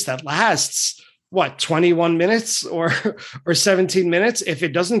composed piece that lasts 21 minutes or 17 minutes. If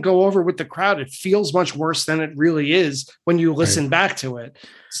it doesn't go over with the crowd, it feels much worse than it really is when you listen back to it.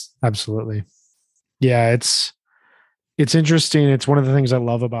 Absolutely. Yeah, it's interesting. It's one of the things I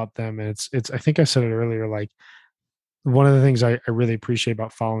love about them. And it's I think I said it earlier, like one of the things I really appreciate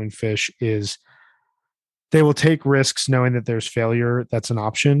about following Phish is they will take risks knowing that there's failure. That's an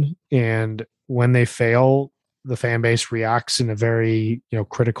option. And when they fail, the fan base reacts in a very,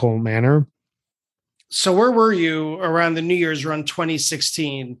 critical manner. So where were you around the New Year's run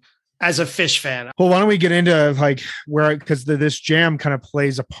 2016 as a Phish fan? Well, why don't we get into like where, because this jam kind of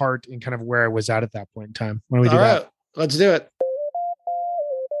plays a part in kind of where I was at that point in time. Why don't we do that? Let's do it.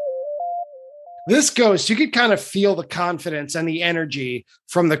 This Ghost, you could kind of feel the confidence and the energy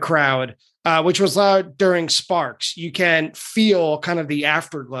from the crowd, which was loud during Sparks. You can feel kind of the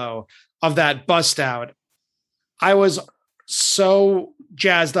afterglow of that bust out. I was so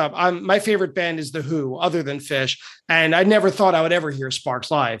jazzed up. My favorite band is The Who, other than Phish, and I never thought I would ever hear Sparks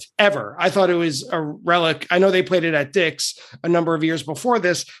live, ever. I thought it was a relic. I know they played it at Dick's a number of years before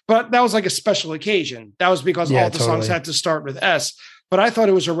this, but that was like a special occasion. That was because all the songs had to start with S. But I thought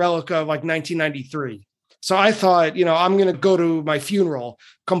it was a relic of like 1993. So I thought, I'm going to go to my funeral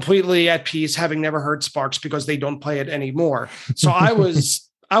completely at peace, having never heard Sparks because they don't play it anymore. So I was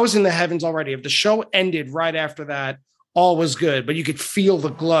in the heavens already. If the show ended right after that, all was good, but you could feel the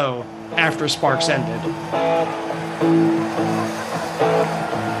glow after Sparks ended.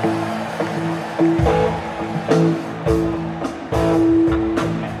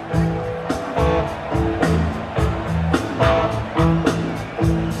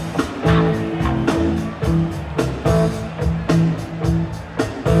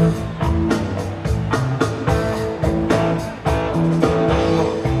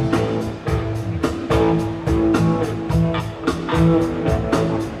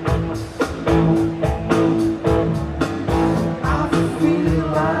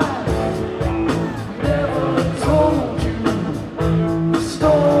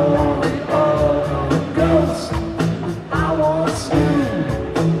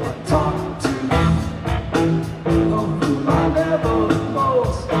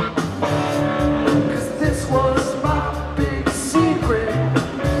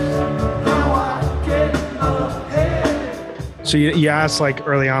 So you asked like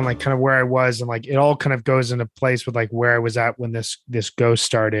early on, like kind of where I was, and like it all kind of goes into place with like where I was at when this Ghost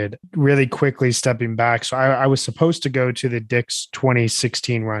started. Really quickly stepping back. So I was supposed to go to the Dick's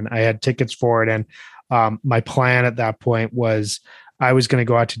 2016 run. I had tickets for it. And my plan at that point was I was going to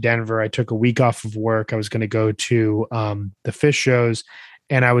go out to Denver. I took a week off of work. I was going to go to the Phish shows,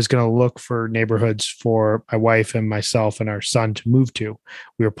 and I was going to look for neighborhoods for my wife and myself and our son to move to.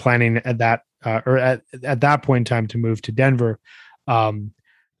 We were planning at that at that point in time to move to Denver.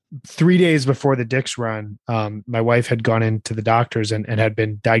 3 days before the Dick's run, my wife had gone into the doctors and had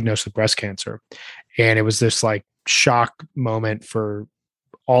been diagnosed with breast cancer. And it was this like shock moment for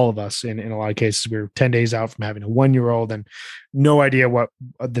all of us. In a lot of cases, we were 10 days out from having a 1-year-old and no idea what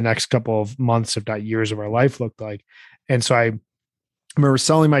the next couple of months, if not years, of our life looked like. And so I remember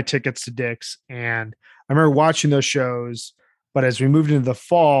selling my tickets to Dick's, and I remember watching those shows. But as we moved into the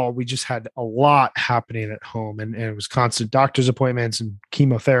fall, we just had a lot happening at home, and it was constant doctor's appointments and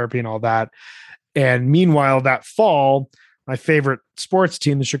chemotherapy and all that. And meanwhile, that fall, my favorite sports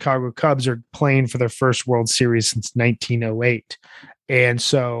team, the Chicago Cubs, are playing for their first World Series since 1908. And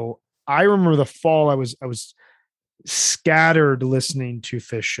so I remember the fall, I was scattered listening to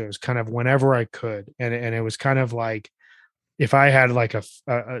Phish shows kind of whenever I could. And it was kind of like, if I had like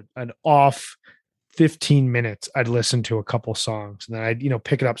an off 15 minutes, I'd listen to a couple songs and then I'd,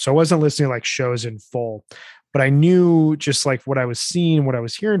 pick it up. So I wasn't listening to like shows in full, but I knew just like what I was seeing, what I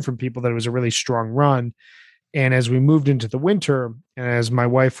was hearing from people, that it was a really strong run. And as we moved into the winter, and as my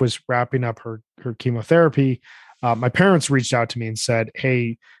wife was wrapping up her chemotherapy, my parents reached out to me and said,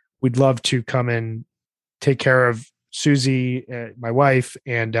 "Hey, we'd love to come and take care of Susie, my wife,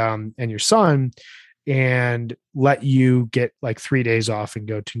 and your son. and let you get like 3 days off and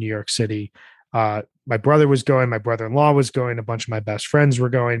go to New York City. My brother was going, my brother-in-law was going, a bunch of my best friends were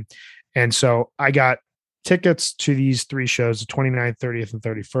going. And so I got tickets to these 3 shows, the 29th, 30th, and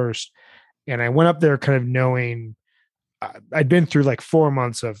 31st. And I went up there kind of knowing I'd been through like 4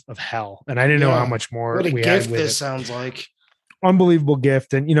 months of hell, and I didn't know how much more what a we gift had with this it. sounds like. Unbelievable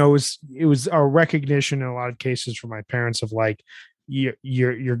gift. And, it was a recognition in a lot of cases from my parents of like,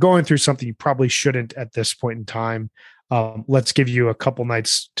 you're going through something you probably shouldn't at this point in time. Let's give you a couple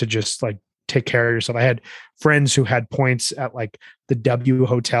nights to just like take care of yourself. I had friends who had points at like the W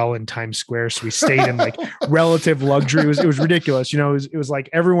Hotel in Times Square. So we stayed in like relative luxury. It was ridiculous. It was like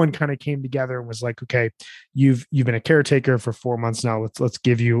everyone kind of came together and was like, okay, you've been a caretaker for 4 months now. Let's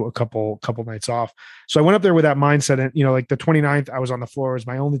give you a couple nights off. So I went up there with that mindset. And, like the 29th, I was on the floor. It was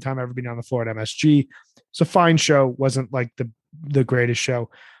my only time ever being on the floor at MSG. It's a fine show. Wasn't like the greatest show.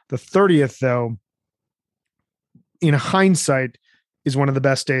 The 30th, though, in hindsight, is one of the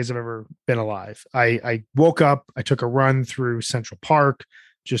best days I've ever been alive. I woke up, I took a run through Central Park,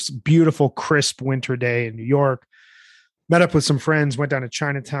 just beautiful, crisp winter day in New York, met up with some friends, went down to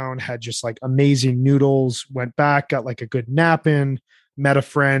Chinatown, had just like amazing noodles, went back, got like a good nap in, met a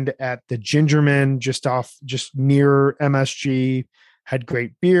friend at the Gingerman just near MSG, had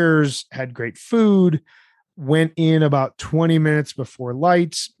great beers, had great food, went in about 20 minutes before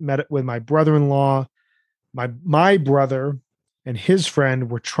lights, met it with my brother-in-law. My brother and his friend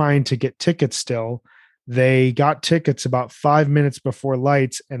were trying to get tickets still. They got tickets about 5 minutes before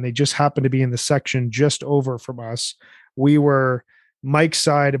lights, and they just happened to be in the section just over from us. We were Mike's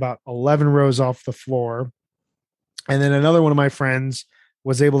side, about 11 rows off the floor. And then another one of my friends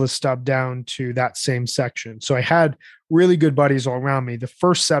was able to stub down to that same section. So I had really good buddies all around me. The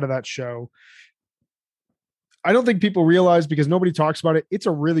first set of that show, I don't think people realize because nobody talks about it. It's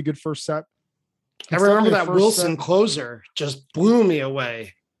a really good first set. I remember that Wilson closer just blew me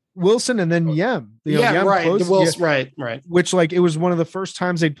away. Wilson and then Yem. Yem right. Closed, Wilson, right. Which like it was one of the first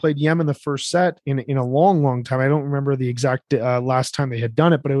times they'd played Yem in the first set in a long, long time. I don't remember the exact last time they had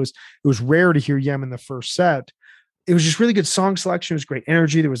done it, but it was rare to hear Yem in the first set. It was just really good song selection. It was great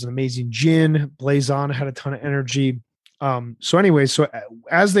energy. There was an amazing gin. Blazon had a ton of energy. So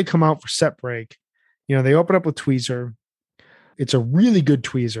as they come out for set break, they open up with Tweezer. It's a really good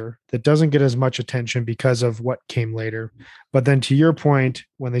tweezer that doesn't get as much attention because of what came later. But then to your point,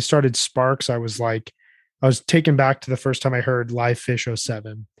 when they started Sparks, I was taken back to the first time I heard Live Fish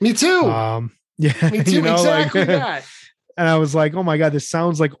 07. Me too. Yeah. Me too. Exactly that. And I was like, oh my God, this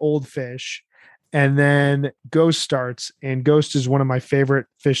sounds like old Fish. And then Ghost starts, and Ghost is one of my favorite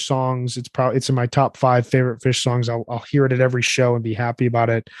Fish songs. It's in my top 5 favorite Fish songs. I'll hear it at every show and be happy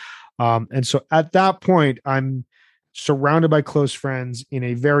about it. And so at that point, I'm surrounded by close friends in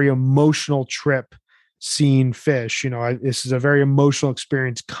a very emotional trip seeing Fish. This is a very emotional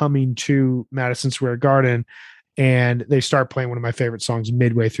experience coming to Madison Square Garden, and they start playing one of my favorite songs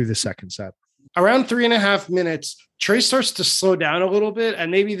midway through the second set. Around 3.5 minutes, Trey starts to slow down a little bit,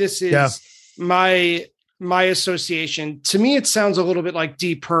 and maybe this is my association. To me, it sounds a little bit like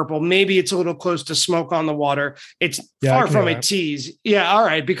Deep Purple. Maybe it's a little close to Smoke on the Water. It's far from a tease. Yeah, all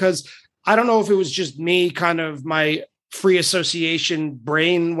right, because I don't know if it was just me, kind of my free association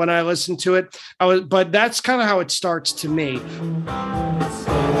brain when I listened to it. But that's kind of how it starts to me.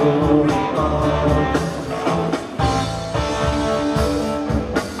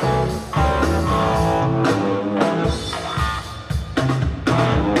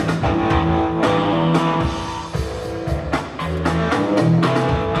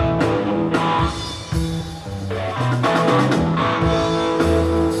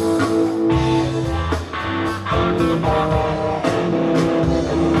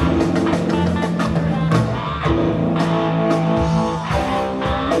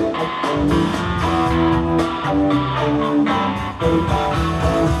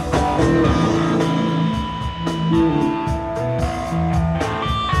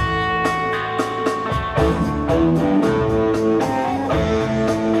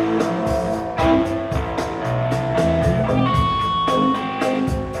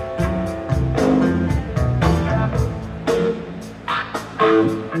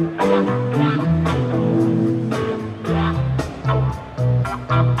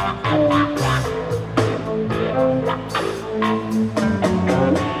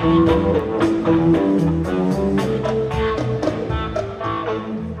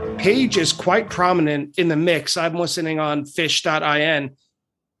 Page is quite prominent in the mix. I'm listening on fish.in.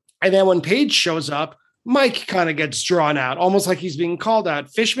 And then when Page shows up, Mike kind of gets drawn out, almost like he's being called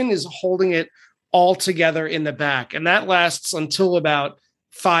out. Fishman is holding it all together in the back. And that lasts until about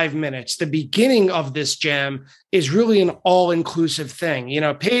 5 minutes. The beginning of this jam is really an all-inclusive thing.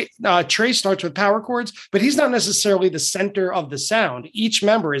 Trey starts with power chords, but he's not necessarily the center of the sound. Each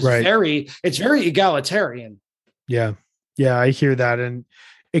member is very egalitarian. Yeah. Yeah, I hear that. And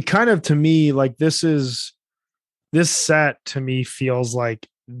it kind of, to me, like this set to me feels like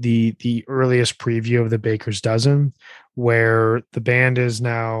the earliest preview of the Baker's Dozen, where the band is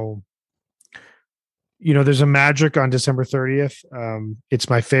now, there's a Magic on December 30th. It's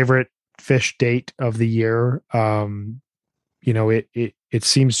my favorite Phish date of the year. It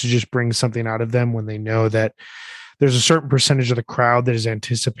seems to just bring something out of them when they know that there's a certain percentage of the crowd that is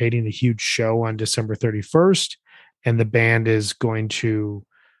anticipating the huge show on December 31st. And the band is going to,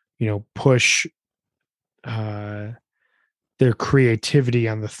 push their creativity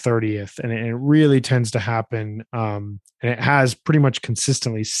on the 30th. And it really tends to happen. And it has pretty much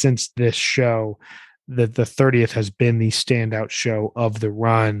consistently since this show, that the 30th has been the standout show of the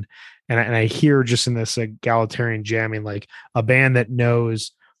run. And I hear just in this egalitarian jamming, like a band that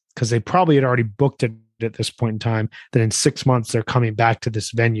knows, because they probably had already booked it at this point in time, that in 6 months they're coming back to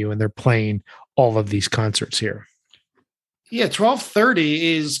this venue and they're playing all of these concerts here. Yeah,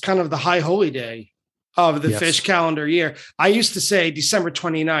 12/30 is kind of the high holy day of the Phish calendar year. I used to say December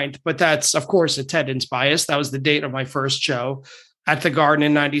 29th, but that's, of course, attendance bias. That was the date of my first show at the Garden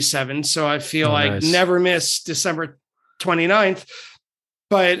in 97. So I feel never miss December 29th.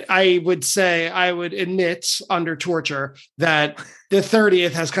 But I would admit under torture that the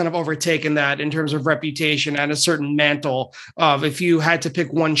 30th has kind of overtaken that in terms of reputation and a certain mantle of, if you had to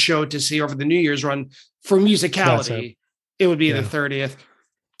pick one show to see over the New Year's run for musicality, it would be the 30th.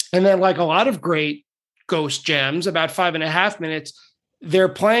 And then, like a lot of great Ghost jams, about 5.5 minutes, they're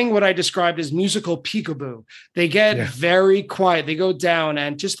playing what I described as musical peekaboo. They get very quiet. They go down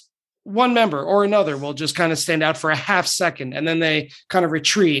and just one member or another will just kind of stand out for a half second. And then they kind of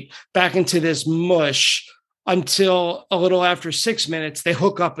retreat back into this mush until a little after 6 minutes, they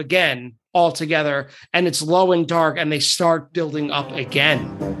hook up again all together and it's low and dark and they start building up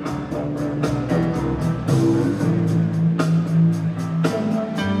again.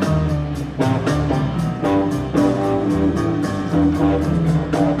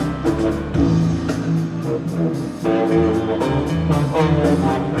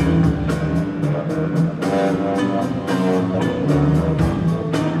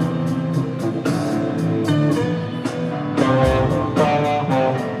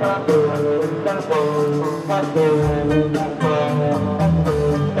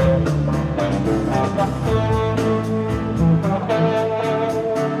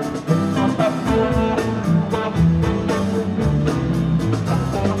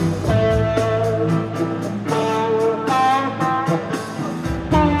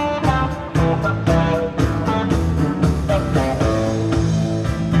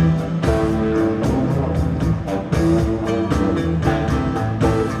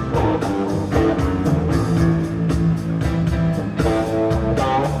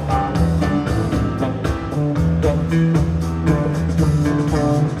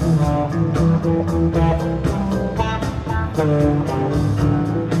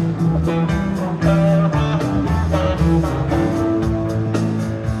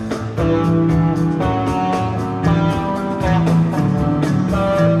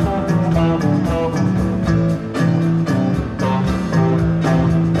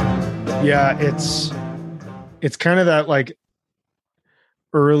 Yeah, it's kind of that like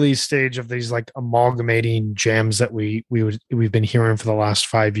early stage of these like amalgamating jams that we've been hearing for the last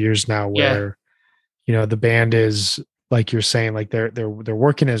 5 years now, where the band is, like you're saying, like they're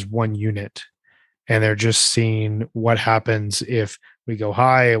working as one unit, and they're just seeing what happens if we go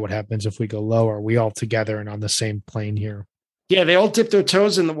high, what happens if we go low. Are we all together and on the same plane here? Yeah, they all dip their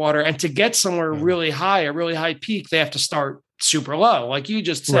toes in the water, and to get somewhere really high, a really high peak, they have to start super low, like you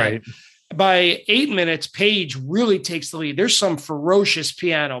just said. Right. By 8 minutes, Page really takes the lead. There's some ferocious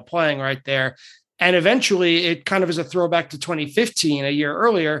piano playing right there. And eventually it kind of is a throwback to 2015, a year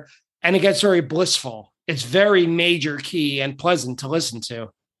earlier, and it gets very blissful. It's very major key and pleasant to listen to.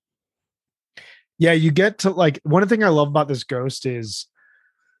 Yeah, you get to like, one thing I love about this Ghost is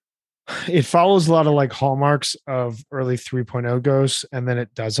it follows a lot of like hallmarks of early 3.0 Ghosts, and then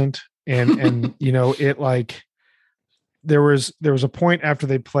it doesn't. And it like, there was a point after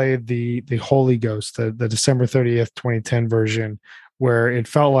they played the Holy Ghost, the December 30th, 2010 version, where it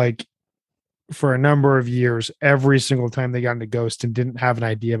felt like for a number of years, every single time they got into Ghost and didn't have an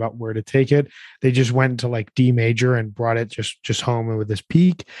idea about where to take it, they just went into like D major and brought it just home with this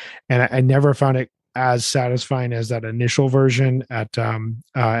peak. And I never found it as satisfying as that initial version at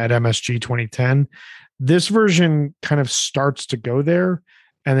MSG 2010. This version kind of starts to go there.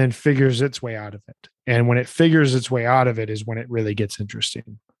 and then figures its way out of it. And when it figures its way out of it is when it really gets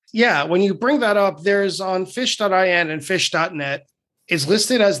interesting. Yeah, when you bring that up, there's on fish.in and fish.net, it's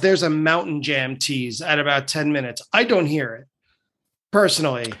listed as there's a Mountain Jam tease at about 10 minutes. I don't hear it.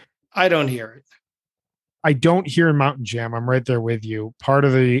 Personally, I don't hear it. I don't hear Mountain Jam. I'm right there with you. Part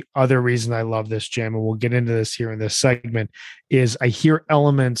of the other reason I love this jam, and we'll get into this here in this segment, is I hear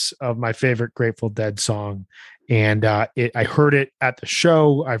elements of my favorite Grateful Dead song. And I heard it at the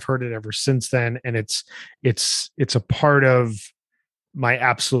show. I've heard it ever since then. And it's a part of my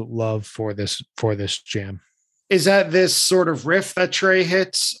absolute love for this jam. Is that this sort of riff that Trey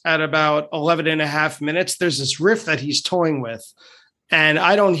hits at about 11 and a half minutes? There's this riff that he's toying with. And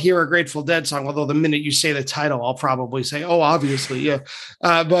I don't hear a Grateful Dead song, although the minute you say the title, I'll probably say, oh, obviously, yeah.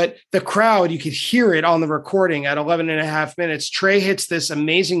 But the crowd, you could hear it on the recording at 11 and a half minutes. Trey hits this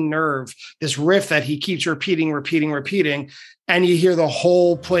amazing nerve, this riff that he keeps repeating, and you hear the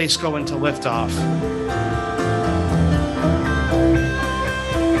whole place go into liftoff.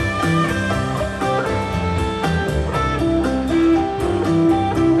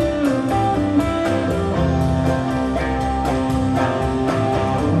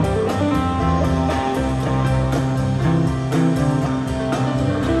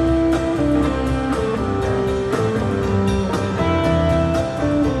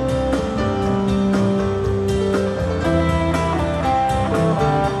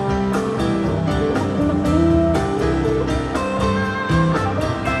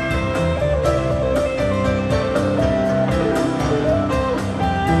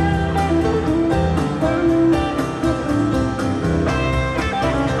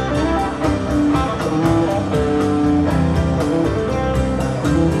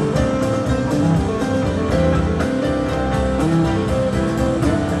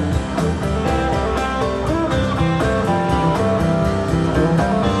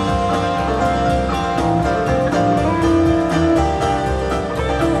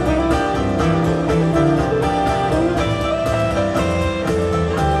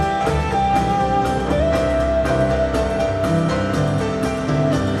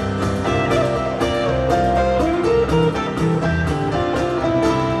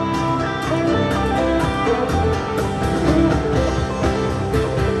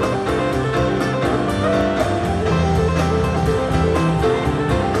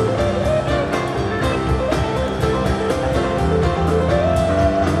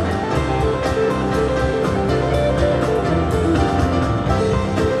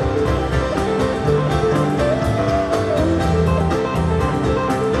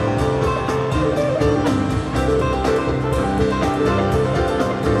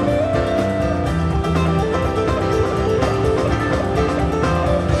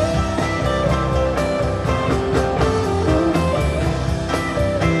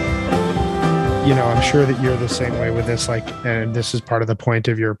 I'm sure that you're the same way with this, like, and this is part of the point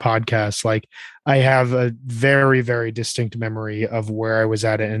of your podcast. Like, I have a very, very distinct memory of where I was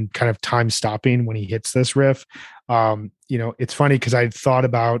at and kind of time stopping when he hits this riff. It's funny because I thought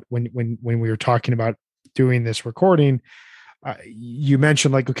about when we were talking about doing this recording, you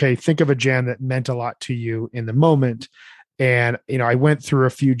mentioned like, okay, think of a jam that meant a lot to you in the moment. And, I went through a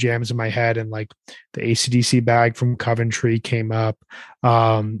few jams in my head, and like the AC/DC Bag from Coventry came up.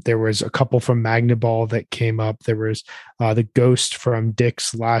 There was a couple from Magnaball that came up. There was the Ghost from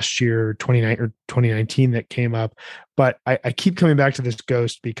Dick's last year, 2019 that came up. But I keep coming back to this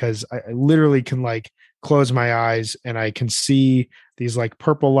Ghost because I literally can like close my eyes and I can see these like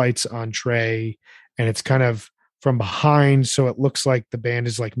purple lights on Trey, and it's kind of from behind, so it looks like the band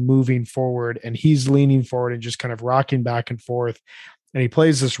is like moving forward and he's leaning forward and just kind of rocking back and forth, and he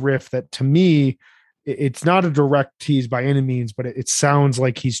plays this riff that to me, it's not a direct tease by any means, but it sounds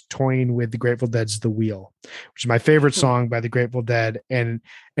like he's toying with the Grateful Dead's The Wheel, which is my favorite song by the Grateful Dead, and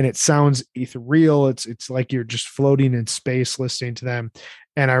it sounds ethereal. It's like you're just floating in space listening to them.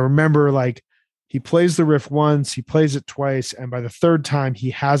 And I remember like he plays the riff once, he plays it twice, and by the third time, he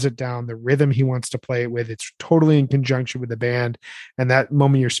has it down, the rhythm he wants to play it with. It's totally in conjunction with the band. And that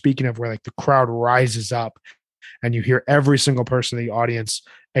moment you're speaking of where like the crowd rises up and you hear every single person in the audience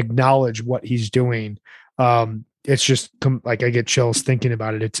acknowledge what he's doing. It's just like I get chills thinking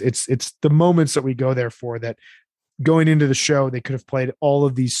about it. It's the moments that we go there for, that going into the show, they could have played all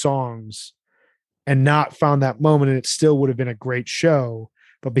of these songs and not found that moment, and it still would have been a great show.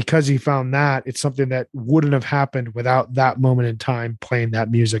 But because he found that, it's something that wouldn't have happened without that moment in time playing that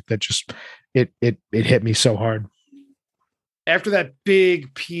music that just, it hit me so hard. after that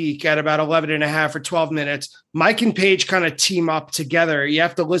big peak at about 11 and a half or 12 minutes, Mike and Paige kind of team up together. You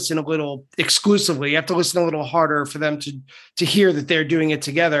have to listen a little exclusively. You have to listen a little harder for them to hear that they're doing it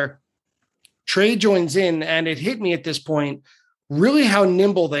together. Trey joins in, and it hit me at this point really how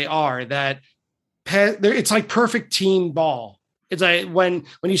nimble they are, that it's like perfect team ball. It's like when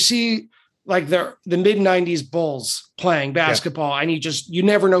you see like the mid 90s Bulls playing basketball, and you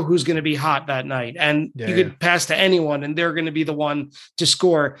never know who's going to be hot that night. And you could pass to anyone and they're going to be the one to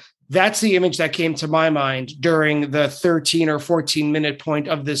score. That's the image that came to my mind during the 13 or 14 minute point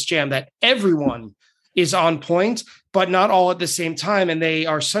of this jam, that everyone is on point, but not all at the same time. And they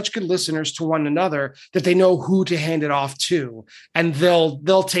are such good listeners to one another that they know who to hand it off to. And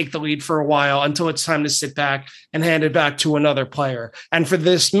they'll take the lead for a while until it's time to sit back and hand it back to another player. And for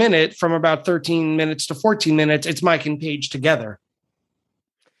this minute, from about 13 minutes to 14 minutes, it's Mike and Paige together.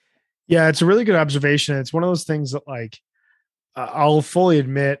 Yeah, it's a really good observation. It's one of those things that, like, I'll fully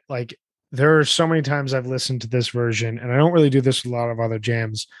admit, like, there are so many times I've listened to this version, and I don't really do this with a lot of other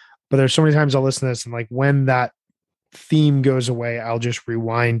jams, but there's so many times I'll listen to this, and like when that theme goes away, I'll just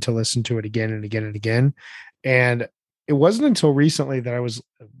rewind to listen to it again and again and again. And it wasn't until recently that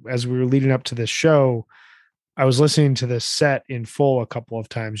as we were leading up to this show, I was listening to this set in full a couple of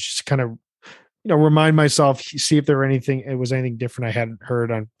times, just kind of, remind myself, see if there was anything different I hadn't heard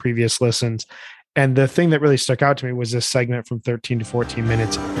on previous listens. And the thing that really stuck out to me was this segment from 13 to 14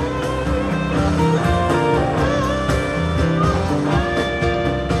 minutes.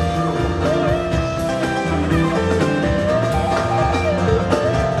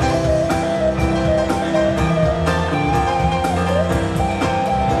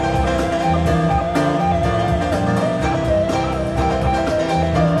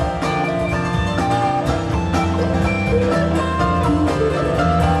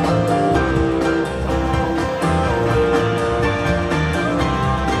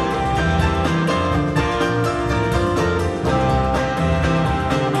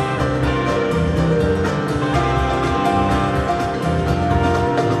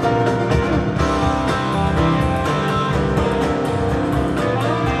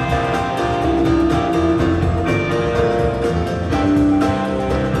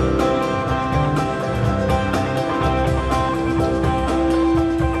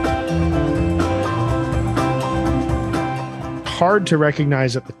 Hard to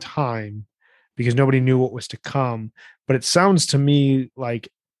recognize at the time because nobody knew what was to come, but it sounds to me like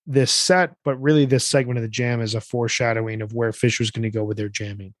this set, but really this segment of the jam is a foreshadowing of where Phish was going to go with their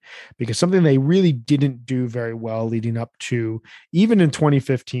jamming, because something they really didn't do very well leading up to, even in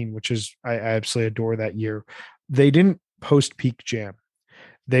 2015, which is, I absolutely adore that year, they didn't post peak jam.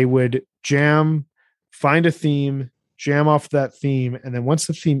 They would jam, find a theme, jam off that theme, and then once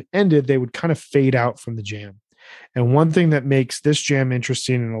the theme ended, they would kind of fade out from the jam. And one thing that makes this jam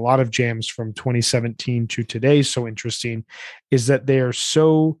interesting, and a lot of jams from 2017 to today so interesting, is that they are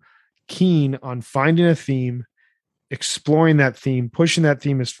so keen on finding a theme, exploring that theme, pushing that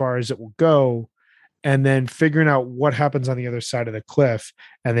theme as far as it will go, and then figuring out what happens on the other side of the cliff.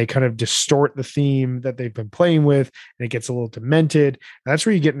 And they kind of distort the theme that they've been playing with, and it gets a little demented. And that's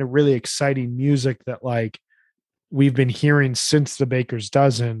where you get into really exciting music that, like, we've been hearing since the Baker's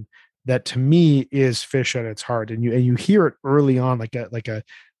Dozen, that to me is Phish at its heart. And you hear it early on, like an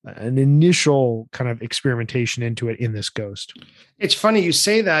initial kind of experimentation into it in this Ghost. It's funny you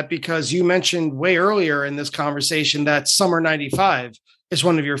say that, because you mentioned way earlier in this conversation that Summer 95 is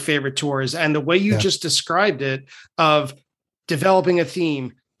one of your favorite tours. And the way you just described it, of developing a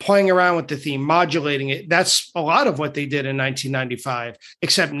theme, playing around with the theme, modulating it, that's a lot of what they did in 1995,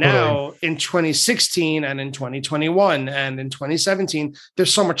 except now in 2016 and in 2021 and in 2017, they're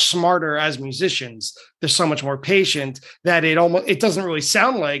so much smarter as musicians. They're so much more patient that it doesn't really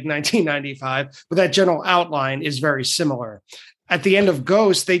sound like 1995, but that general outline is very similar. At the end of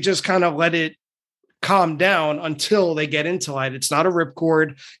Ghost, they just kind of let it calm down until they get into Light. It's not a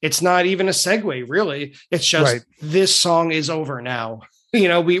ripcord. It's not even a segue, really. It's just, This song is over now.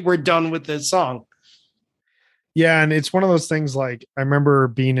 We're done with this song. Yeah. And it's one of those things, like, I remember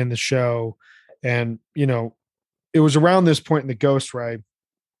being in the show, and, it was around this point in the Ghost, right,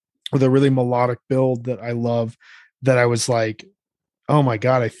 with a really melodic build that I love, that I was like, oh my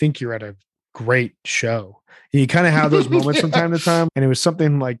God, I think you're at a great show. And you kind of have those moments from time to time. And it was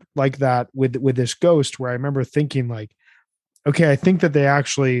something like that with this Ghost, where I remember thinking, like, okay, I think that they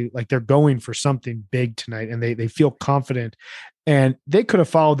actually, like, they're going for something big tonight, and they feel confident. And they could have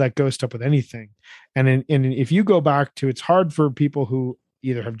followed that Ghost up with anything. And if you go back to, it's hard for people who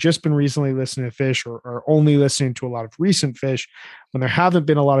either have just been recently listening to Phish or are only listening to a lot of recent Phish, when there haven't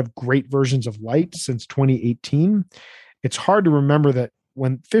been a lot of great versions of Light since 2018. it's hard to remember that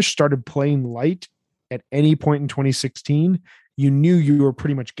when Phish started playing light at any point in 2016, you knew you were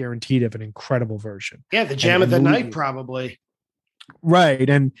pretty much guaranteed of an incredible version. Yeah, the jam of the night, probably. Right.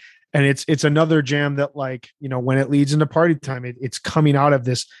 And it's another jam that, like, you know, when it leads into party time, it's coming out of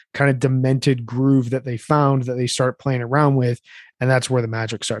this kind of demented groove that they found that they start playing around with. And that's where the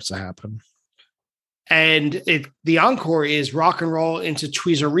magic starts to happen. And the encore is Rock and Roll into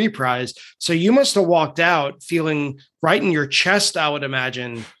Tweezer Reprise. So you must have walked out feeling right in your chest, I would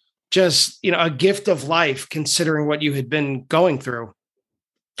imagine, just, you know, a gift of life considering what you had been going through.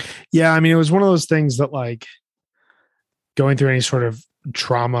 Yeah. I mean, it was one of those things that, like, going through any sort of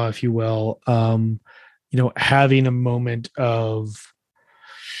trauma, if you will, you know, having a moment of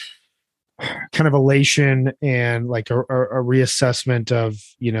kind of elation and like a reassessment of,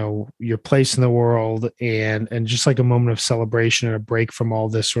 you know, your place in the world, and just like a moment of celebration and a break from all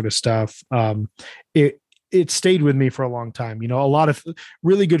this sort of stuff. It stayed with me for a long time. You know, a lot of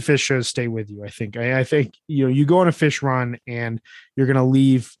really good Phish shows stay with you. I think, you know, you go on a Phish run and you're going to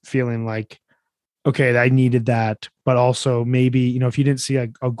leave feeling like, okay, I needed that. But also maybe, you know, if you didn't see a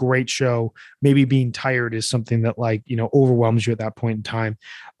great show, maybe being tired is something that, like, you know, overwhelms you at that point in time.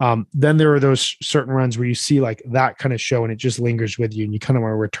 Then there are those certain runs where you see like that kind of show and it just lingers with you and you kind of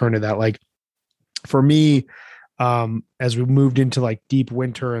want to return to that. Like for me, as we moved into like deep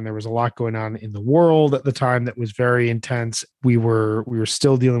winter and there was a lot going on in the world at the time that was very intense, we were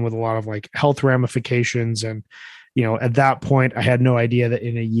still dealing with a lot of like health ramifications. And, you know, at that point, I had no idea that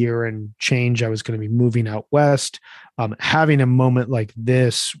in a year and change, I was going to be moving out west. Having a moment like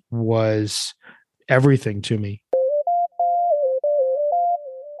this was everything to me.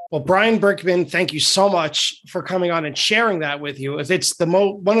 Well, Brian Brinkman, thank you so much for coming on and sharing that with you. If it's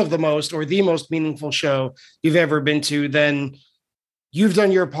one of the most or the most meaningful show you've ever been to, then you've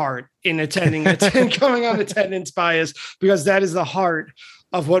done your part in coming on Attendance Bias, because that is the heart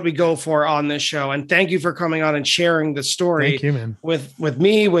of what we go for on this show. And thank you for coming on and sharing the story. Thank you, man. with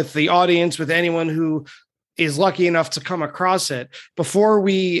me, with the audience, with anyone who is lucky enough to come across it. Before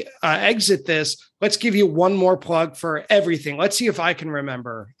we exit this, let's give you one more plug for everything. Let's see if I can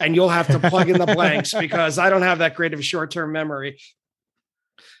remember, and you'll have to plug in the blanks because I don't have that great of a short-term memory.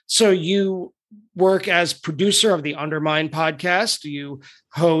 So you work as producer of the Undermine podcast. You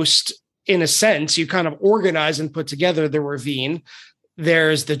host, in a sense, you kind of organize and put together the Ravine.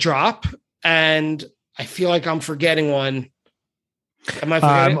 There's the Drop, and I feel like I'm forgetting one. Am I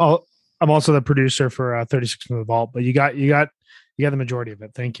forgetting? I'm also the producer for 36 from the Vault, but you got the majority of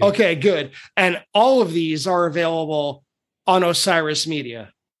it. Thank you. Okay, good. And all of these are available on Osiris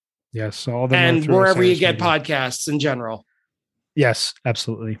Media. Yes, all of them, and wherever Osiris you get Media. Podcasts in general. Yes,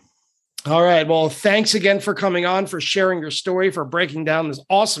 absolutely. All right. Well, thanks again for coming on, for sharing your story, for breaking down this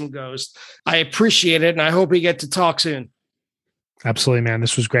awesome ghost. I appreciate it, and I hope we get to talk soon. Absolutely, man.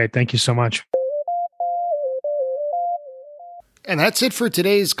 This was great. Thank you so much. And that's it for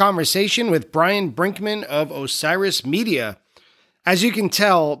today's conversation with Brian Brinkman of Osiris Media. As you can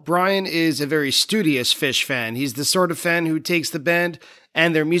tell, Brian is a very studious Phish fan. He's the sort of fan who takes the band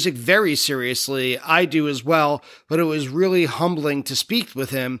and their music very seriously. I do as well, but it was really humbling to speak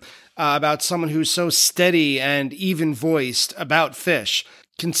with him about someone who's so steady and even-voiced about Phish.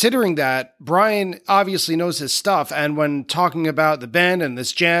 Considering that, Brian obviously knows his stuff, and when talking about the band and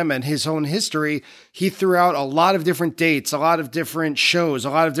this jam and his own history, he threw out a lot of different dates, a lot of different shows,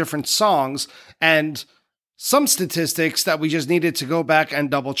 a lot of different songs, and some statistics that we just needed to go back and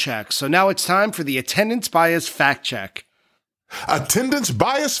double check. So now it's time for the Attendance Bias Fact Check. Attendance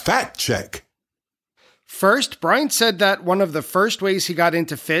Bias Fact Check. First, Brian said that one of the first ways he got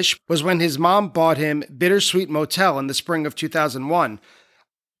into Phish was when his mom bought him Bittersweet Motel in the spring of 2001.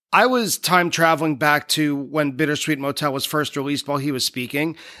 I was time traveling back to when Bittersweet Motel was first released while he was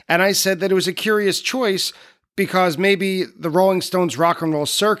speaking, and I said that it was a curious choice because maybe the Rolling Stones Rock and Roll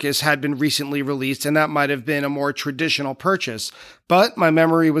Circus had been recently released and that might have been a more traditional purchase. But my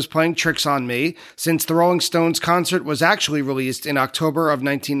memory was playing tricks on me, since the Rolling Stones concert was actually released in October of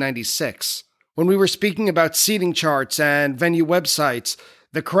 1996. When we were speaking about seating charts and venue websites,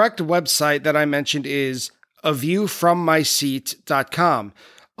 the correct website that I mentioned is aviewfrommyseat.com.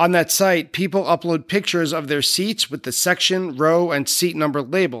 On that site, people upload pictures of their seats with the section, row, and seat number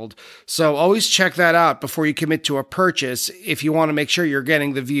labeled, so always check that out before you commit to a purchase if you want to make sure you're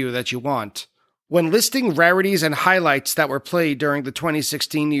getting the view that you want. When listing rarities and highlights that were played during the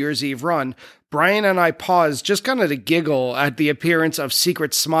 2016 New Year's Eve run, Brian and I paused just kind of to giggle at the appearance of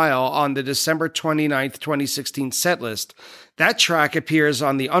Secret Smile on the December 29th, 2016 setlist. That track appears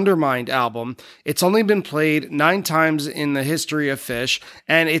on the Undermined album. It's only been played 9 times in the history of Phish,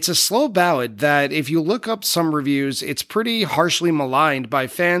 and it's a slow ballad that, if you look up some reviews, it's pretty harshly maligned by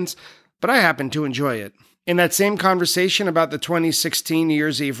fans, but I happen to enjoy it. In that same conversation about the 2016 New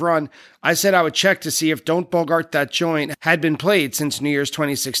Year's Eve run, I said I would check to see if Don't Bogart That Joint had been played since New Year's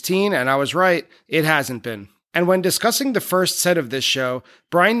 2016, and I was right, it hasn't been. And when discussing the first set of this show,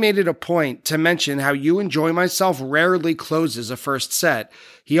 Brian made it a point to mention how You Enjoy Myself rarely closes a first set.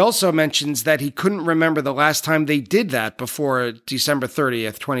 He also mentions that he couldn't remember the last time they did that before December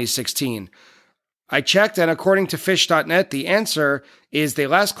 30th, 2016. I checked, and according to Phish.net, the answer is they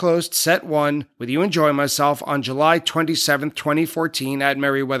last closed set 1 with You Enjoy Myself on July 27, 2014 at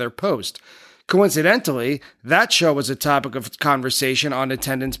Merriweather Post. Coincidentally, that show was a topic of conversation on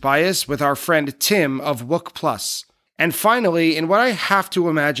Attendance Bias with our friend Tim of Wook Plus. And finally, in what I have to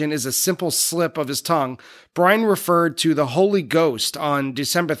imagine is a simple slip of his tongue, Brian referred to the Holy Ghost on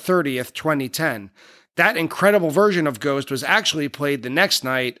December 30th, 2010. That incredible version of Ghost was actually played the next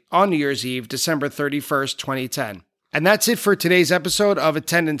night on New Year's Eve, December 31st, 2010. And that's it for today's episode of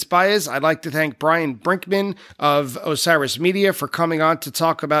Attendance Bias. I'd like to thank Brian Brinkman of Osiris Media for coming on to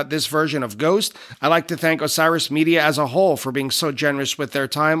talk about this version of Ghost. I'd like to thank Osiris Media as a whole for being so generous with their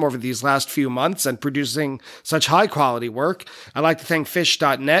time over these last few months and producing such high-quality work. I'd like to thank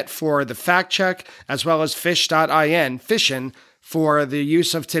Phish.net for the fact check, as well as Phish.in, Fishin, for the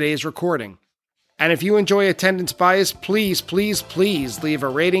use of today's recording. And if you enjoy Attendance Bias, please, please, please leave a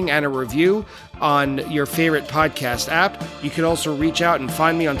rating and a review on your favorite podcast app. You can also reach out and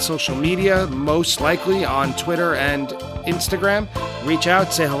find me on social media, most likely on Twitter and Instagram. Reach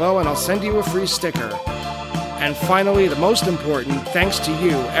out, say hello, and I'll send you a free sticker. And finally, the most important, thanks to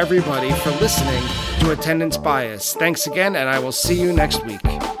you, everybody, for listening to Attendance Bias. Thanks again, and I will see you next week.